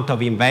amount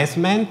of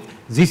investment.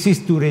 This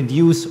is to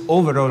reduce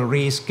overall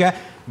risk.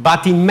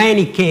 But in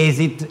many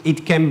cases,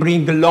 it can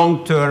bring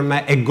long-term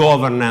a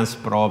governance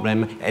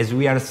problem, as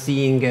we are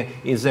seeing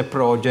in the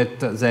project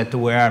that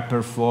were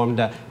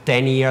performed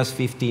 10 years,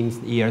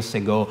 15 years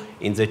ago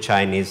in the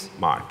Chinese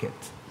market.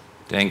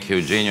 Thank you,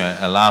 Eugenio.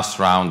 A last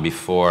round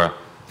before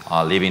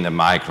leaving the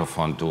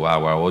microphone to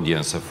our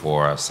audience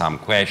for some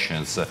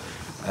questions.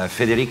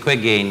 Federico,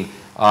 again,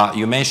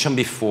 you mentioned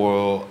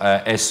before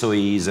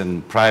SOEs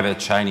and private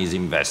Chinese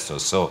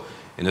investors. So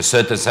in a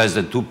certain sense,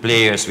 the 2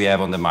 players we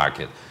have on the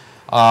market.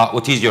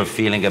 What is your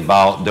feeling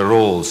about the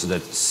roles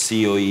that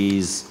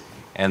COEs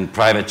and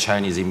private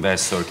Chinese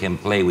investors can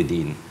play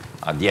within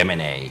the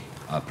M&A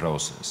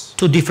process?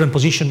 2 different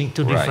positioning,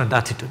 2 different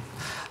attitudes.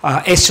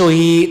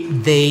 SOE,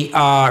 they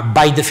are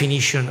by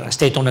definition a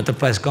state-owned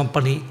enterprise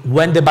company.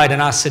 When they buy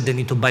an asset, they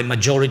need to buy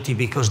majority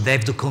because they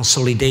have to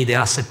consolidate the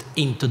asset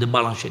into the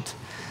balance sheet.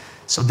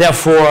 So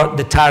therefore,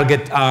 the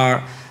targets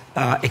are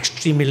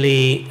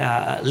extremely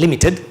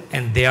limited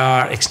and they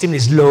are extremely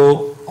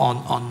slow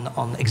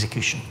on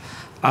execution.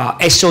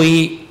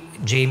 SOE,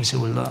 James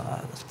will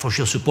for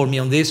sure support me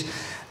on this.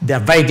 They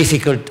are very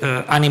difficult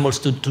animals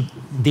to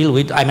deal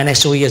with. I'm an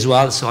SOE as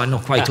well, so I know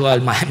quite well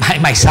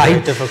my side.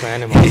 Very difficult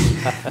animals.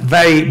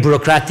 Very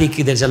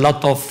bureaucratic. There's a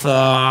lot of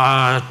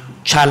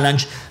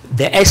challenge.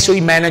 The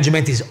SOE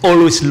management is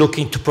always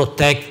looking to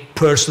protect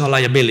personal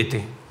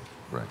liability.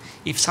 Right.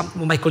 If some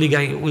of my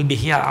colleagues will be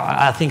here,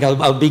 I think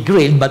I'll be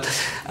grilled, but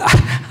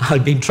I'll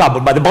be in trouble.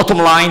 But the bottom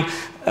line,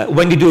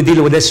 when you do a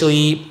deal with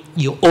SOE,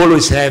 you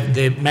always have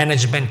the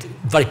management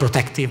very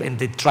protective, and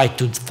they try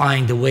to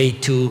find a way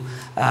to,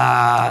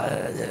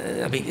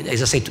 I mean,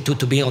 as I say,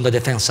 to be on the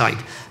defense side.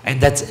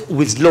 And that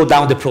will slow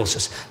down the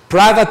process.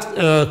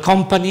 Private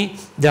company,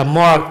 they are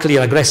more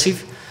clear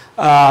aggressive.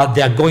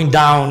 They are going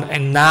down,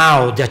 and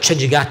now they are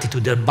changing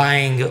attitude. They're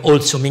buying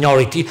also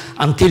minority.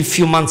 Until a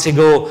few months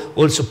ago,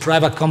 also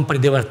private company,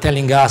 they were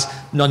telling us,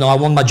 no, I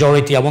want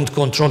majority, I want to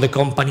control the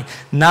company.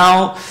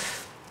 Now,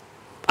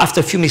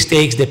 after a few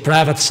mistakes, the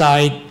private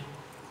side,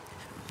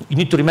 you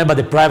need to remember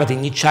the private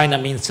in China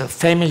means a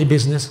family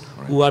business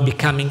who are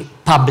becoming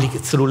public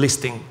through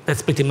listing.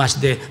 That's pretty much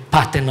the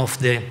pattern of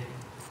the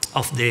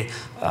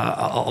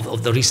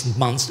recent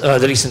months,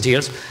 the recent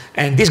years.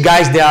 And these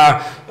guys, they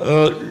are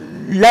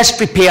less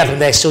prepared than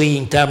the SOE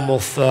in terms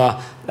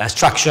of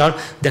structure.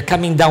 They're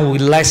coming down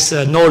with less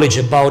knowledge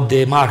about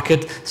the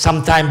market.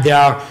 Sometimes they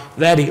are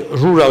very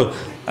rural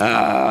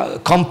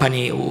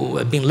company who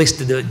have been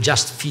listed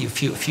just few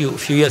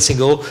years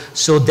ago,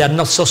 so they're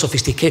not so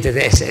sophisticated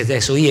as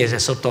the SOE as a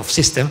sort of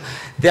system.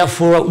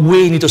 Therefore,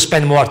 we need to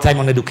spend more time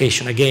on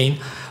education again.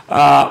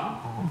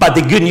 But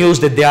the good news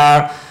that they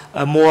are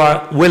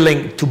more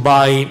willing to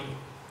buy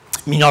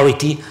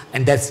minority,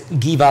 and that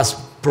give us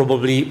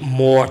probably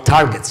more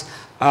targets.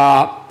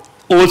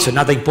 Also,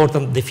 another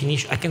important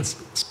definition, I can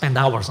spend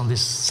hours on this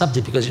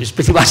subject because it's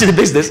pretty much the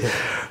business,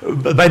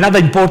 but another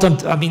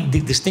important, I mean, the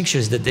distinction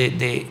is that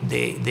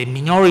the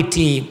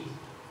minority,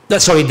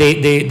 sorry,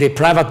 the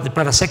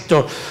private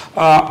sector,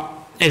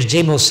 as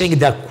James was saying,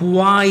 they're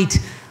quite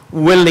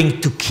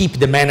willing to keep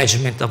the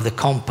management of the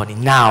company.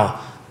 Now,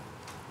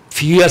 a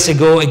few years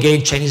ago,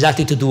 again, Chinese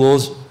attitude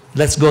was,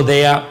 let's go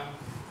there,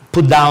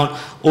 put down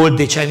all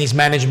the Chinese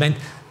management,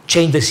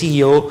 change the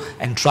CEO,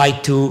 and try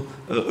to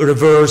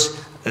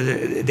reverse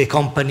the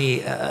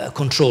company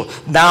control.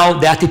 Now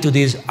the attitude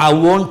is, I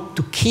want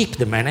to keep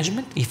the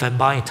management. If I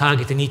buy a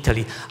target in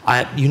Italy,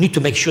 you need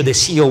to make sure the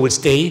CEO will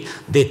stay,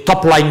 the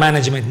top line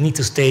management need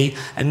to stay,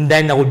 and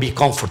then I will be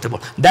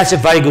comfortable. That's a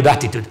very good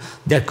attitude.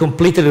 They're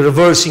completely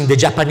reversing the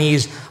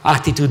Japanese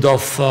attitude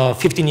of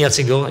 15 years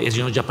ago. As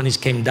you know, Japanese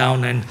came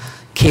down and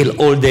killed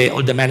all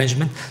the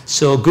management.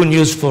 So good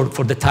news for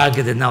the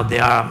target, and now they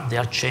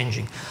are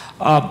changing.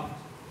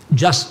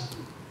 Just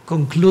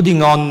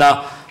concluding on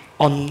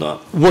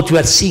what we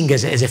are seeing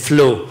as a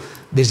flow.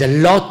 There's a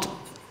lot,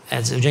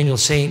 as Eugenio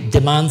was saying,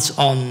 demands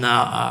on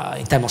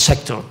in terms of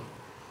sector.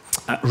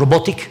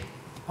 Robotic,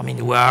 I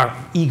mean, we are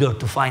eager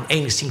to find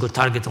any single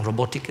target on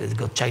robotic. They've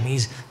got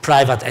Chinese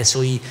private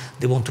SOE,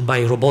 they want to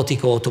buy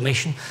robotic or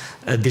automation.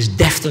 There's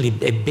definitely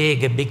a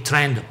big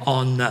trend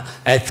on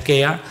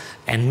healthcare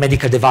and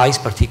medical device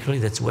particularly.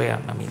 That's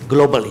where, I mean,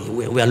 globally,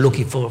 we are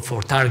looking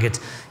for targets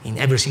in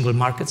every single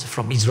market,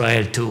 from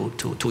Israel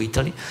to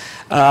Italy.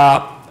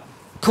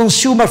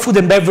 Consumer food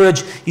and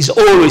beverage is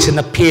always an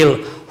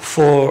appeal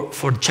for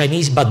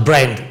Chinese, but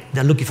brand.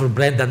 They're looking for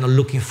brand, they're not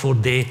looking for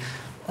the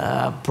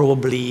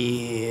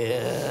probably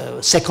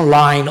second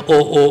line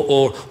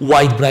or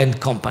wide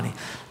brand company.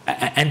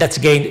 And that's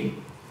again,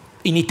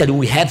 in Italy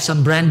we have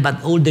some brand,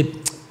 but all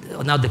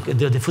now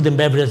the food and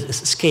beverage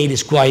scale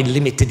is quite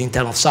limited in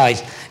terms of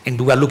size, and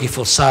we are looking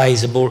for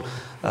sizable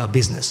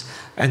business.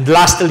 And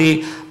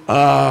lastly,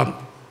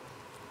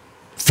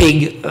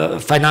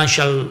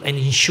 financial and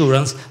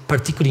insurance,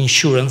 particularly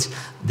insurance,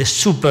 the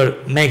super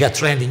mega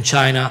trend in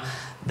China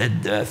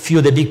that few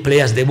of the big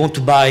players, they want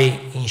to buy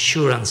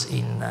insurance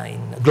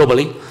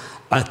globally.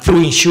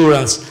 Through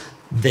insurance,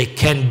 they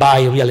can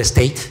buy real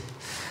estate.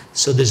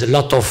 So there's a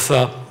lot of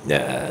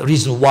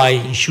reason why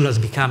insurance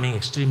is becoming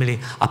extremely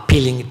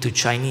appealing to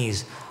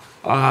Chinese.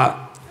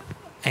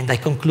 And I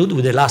conclude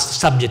with the last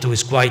subject,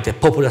 which is quite a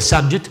popular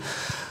subject.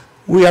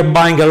 We are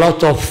buying a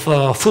lot of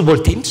football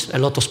teams, a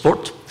lot of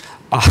sport.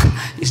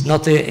 It's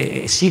not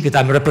a secret.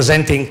 I'm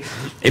representing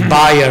a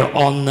buyer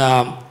on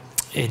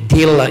a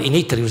deal in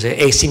Italy. It was an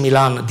AC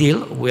Milan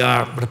deal. We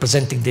are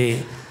representing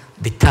the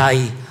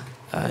Thai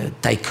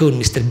tycoon,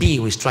 Mr. B,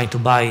 who is trying to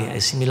buy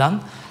AC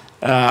Milan.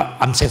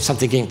 I'm saying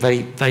something again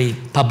very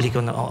public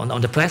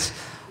on the press,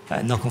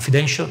 not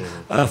confidential.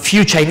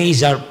 Few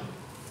Chinese are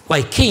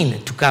quite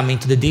keen to come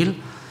into the deal.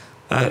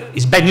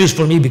 It's bad news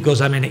for me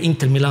because I'm an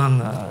Inter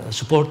Milan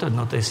supporter,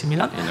 not AC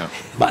Milan. You know,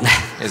 but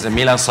as a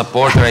Milan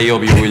supporter, I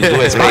hope you will do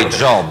a great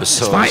job.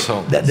 So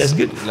that's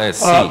good. Let's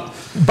see.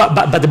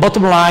 But the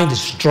bottom line is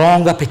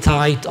strong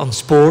appetite on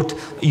sport.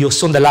 You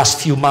saw in the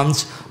last few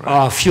months,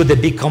 few of the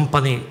big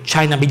company,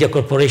 China Media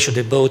Corporation,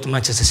 they bought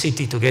Manchester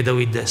City together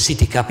with the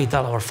Citic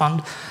Capital, our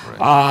fund.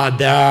 Right.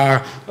 There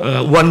are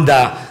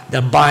Wanda,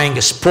 they're buying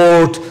a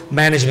sport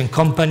management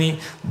company.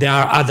 There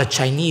are other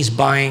Chinese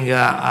buying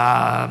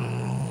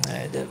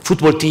the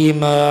football team,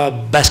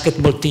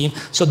 basketball team.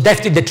 So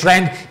definitely the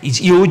trend is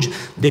huge.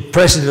 The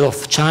president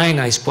of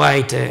China is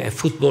quite a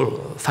football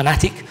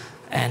fanatic.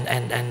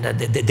 And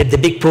the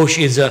big push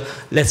is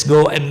let's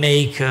go and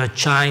make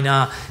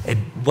China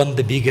one of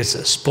the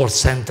biggest sports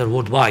center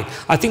worldwide.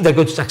 I think they're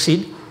going to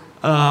succeed.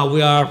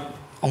 We are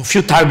on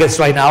few targets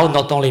right now,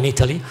 not only in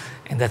Italy,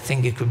 and I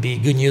think it could be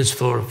good news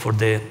for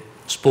the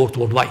sport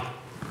worldwide.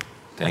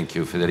 Thank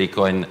you,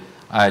 Federico. And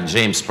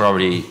James,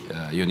 probably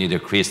you need a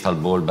crystal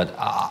ball, but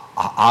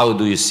how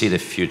do you see the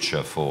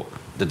future for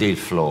the deal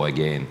flow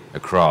again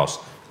across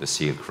the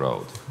Silk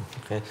Road?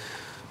 Okay.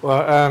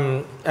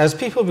 Well, as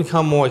people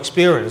become more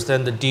experienced,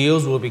 then the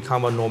deals will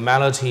become a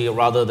normality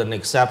rather than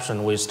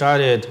exception. We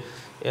started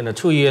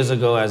 2 years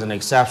ago as an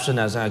exception,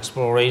 as an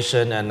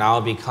exploration, and now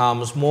it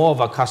becomes more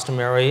of a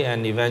customary,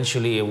 and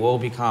eventually it will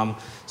become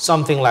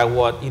something like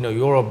what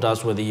Europe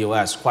does with the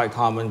US, quite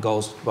common,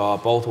 goes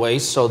both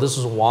ways. So this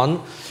is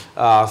one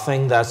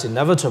thing that's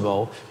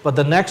inevitable. But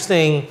the next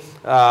thing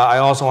I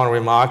also want to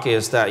remark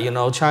is that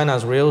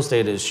China's real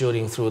estate is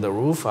shooting through the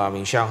roof. I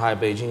mean, Shanghai,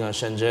 Beijing, and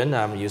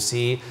Shenzhen. You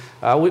see,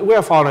 we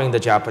are following the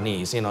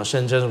Japanese.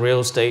 Shenzhen's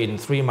real estate in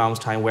 3 months'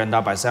 time went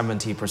up by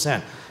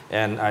 70%.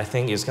 And I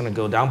think it's going to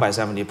go down by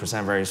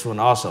 70% very soon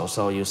also.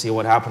 So you see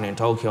what happened in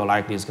Tokyo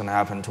likely is going to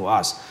happen to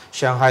us.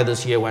 Shanghai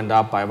this year went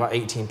up by about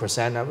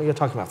 18%. You're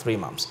talking about 3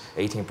 months,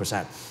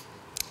 18%.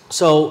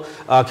 So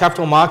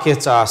capital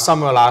markets,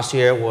 summer last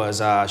year was,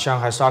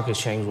 Shanghai Stock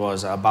Exchange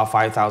was about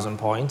 5,000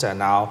 points, and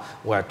now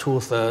we're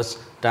 2/3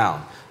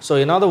 down. So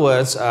in other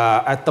words,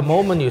 at the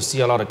moment you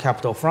see a lot of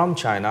capital from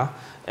China,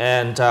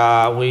 and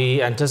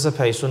we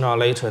anticipate sooner or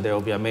later there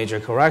will be a major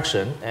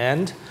correction.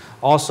 And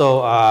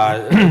also,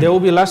 there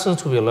will be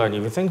lessons to be learned.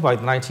 If you think about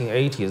the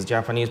 1980s,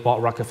 Japanese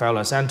bought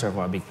Rockefeller Center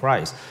for a big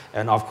price.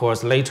 And of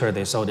course, later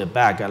they sold it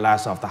back at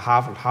last of the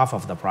half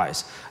of the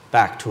price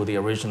back to the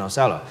original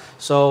seller.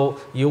 So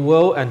you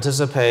will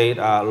anticipate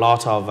a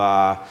lot of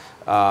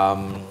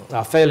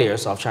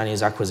failures of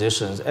Chinese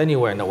acquisitions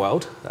anywhere in the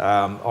world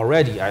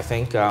already, I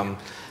think.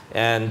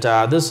 And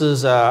this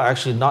is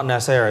actually not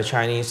necessarily a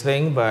Chinese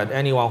thing, but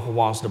anyone who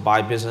wants to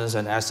buy business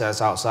and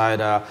assets outside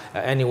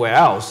anywhere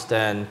else,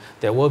 then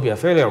there will be a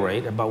failure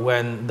rate. But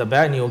when the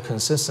bad news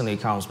consistently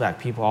comes back,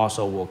 people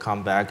also will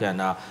come back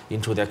and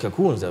into their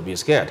cocoons, they'll be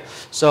scared.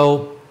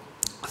 So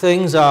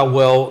things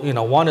will,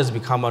 one is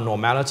become a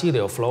normality,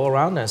 they'll flow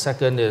around, and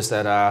second is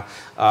that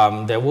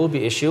there will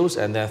be issues,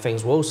 and then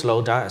things will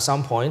slow down at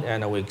some point,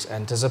 and we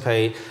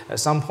anticipate at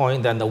some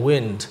point then the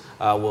wind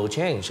will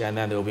change, and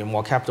then there will be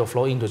more capital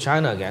flow into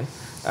China again.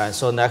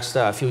 So next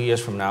few years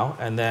from now,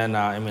 and then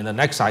the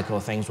next cycle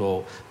things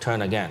will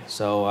turn again.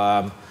 So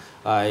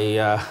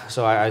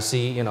I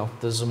see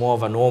this is more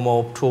of a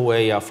normal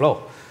two-way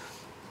flow.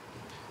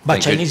 But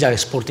Chinese are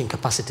exporting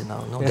capacity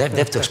now. No, they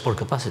have to export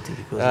capacity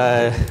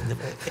because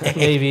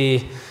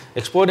maybe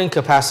exporting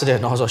capacity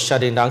and also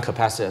shutting down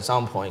capacity at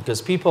some point.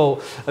 Because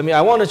people, I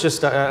want to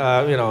just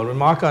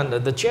remark on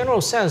the general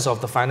sense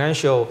of the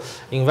financial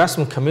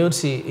investment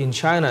community in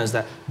China is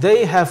that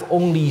they have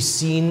only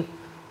seen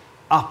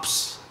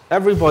ups.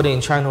 Everybody in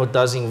China who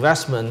does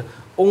investment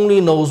only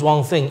knows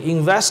one thing: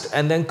 invest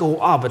and then go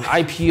up, an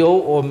IPO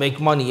or make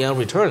money and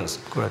returns.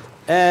 Correct.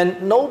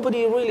 And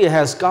nobody really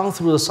has gone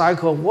through the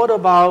cycle. What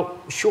about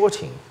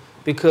shorting?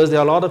 Because there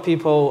are a lot of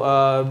people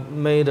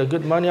made a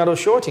good money out of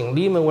shorting.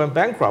 Lehman went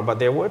bankrupt, but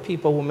there were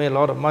people who made a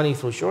lot of money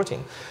through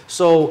shorting.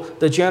 So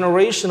the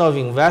generation of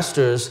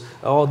investors,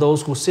 or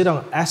those who sit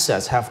on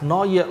assets, have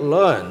not yet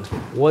learned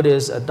what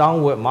is a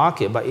downward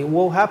market, but it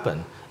will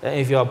happen. And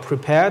if you are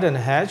prepared and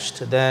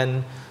hedged,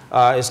 then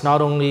it's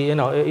not only,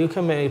 you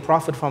can make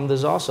profit from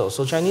this also.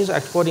 So Chinese are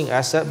exporting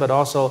asset, but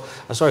also,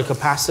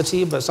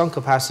 capacity, but some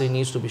capacity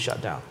needs to be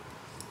shut down.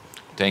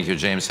 Thank you,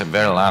 James. A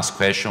very last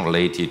question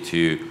related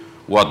to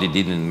what they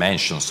didn't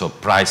mention, so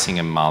pricing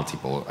and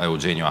multiple.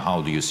 Eugenio,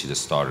 how do you see the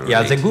story?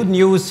 Yeah, the good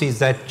news is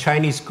that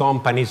Chinese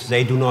companies,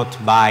 they do not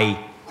buy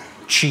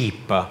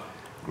cheap.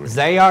 Great.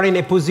 They are in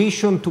a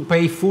position to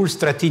pay full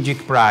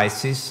strategic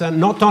prices,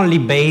 not only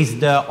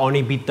based on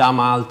EBITDA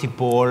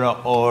multiple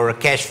or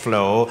cash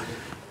flow,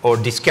 or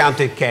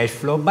discounted cash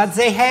flow, but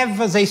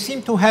they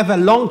seem to have a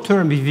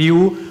long-term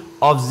view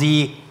of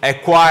the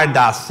acquired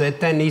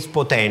asset and its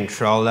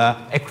potential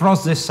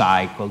across the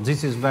cycle.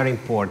 This is very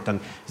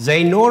important.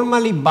 They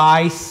normally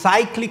buy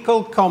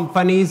cyclical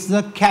companies,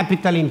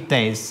 capital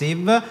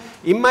intensive.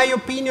 In my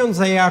opinion,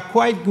 they are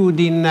quite good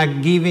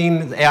in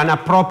giving an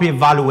appropriate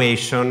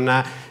valuation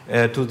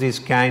to this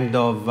kind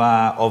of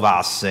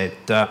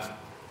asset.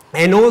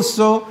 And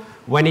also,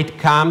 when it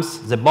comes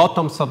the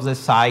bottoms of the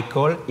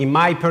cycle, in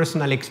my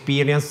personal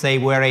experience, they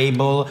were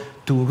able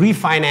to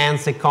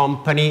refinance a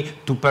company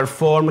to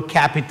perform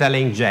capital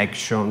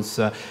injections.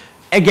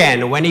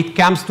 Again, when it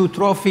comes to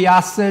trophy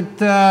asset,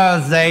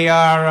 they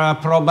are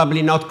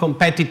probably not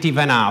competitive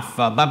enough.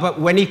 But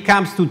when it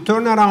comes to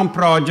turnaround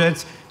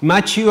projects,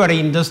 mature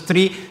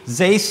industry,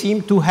 they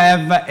seem to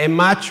have a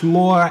much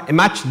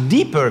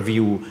deeper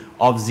view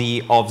of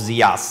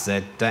the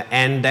asset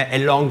and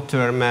a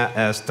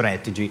long-term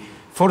strategy.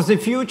 For the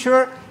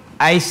future,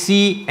 I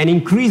see an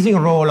increasing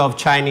role of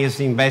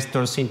Chinese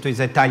investors into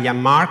the Italian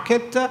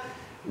market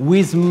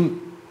with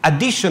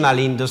additional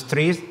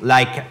industries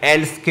like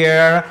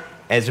healthcare,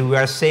 as we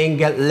were saying,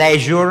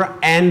 leisure,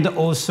 and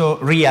also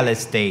real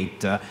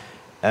estate.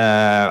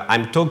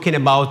 I'm talking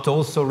about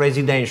also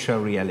residential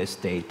real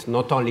estate,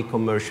 not only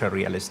commercial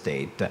real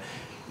estate.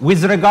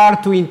 With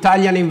regard to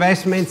Italian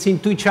investments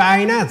into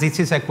China, this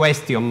is a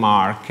question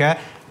mark.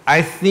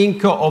 I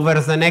think over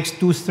the next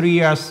 2-3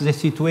 years, the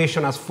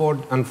situation,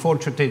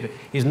 unfortunately,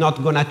 is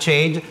not going to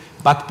change.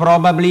 But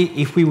probably,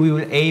 if we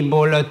will be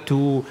able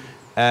to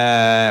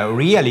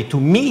really to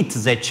meet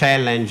the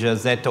challenge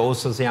that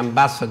also the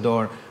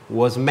ambassador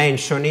was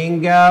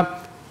mentioning,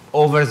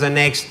 over the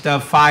next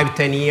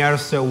 5-10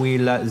 years,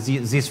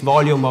 this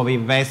volume of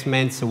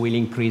investments will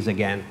increase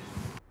again.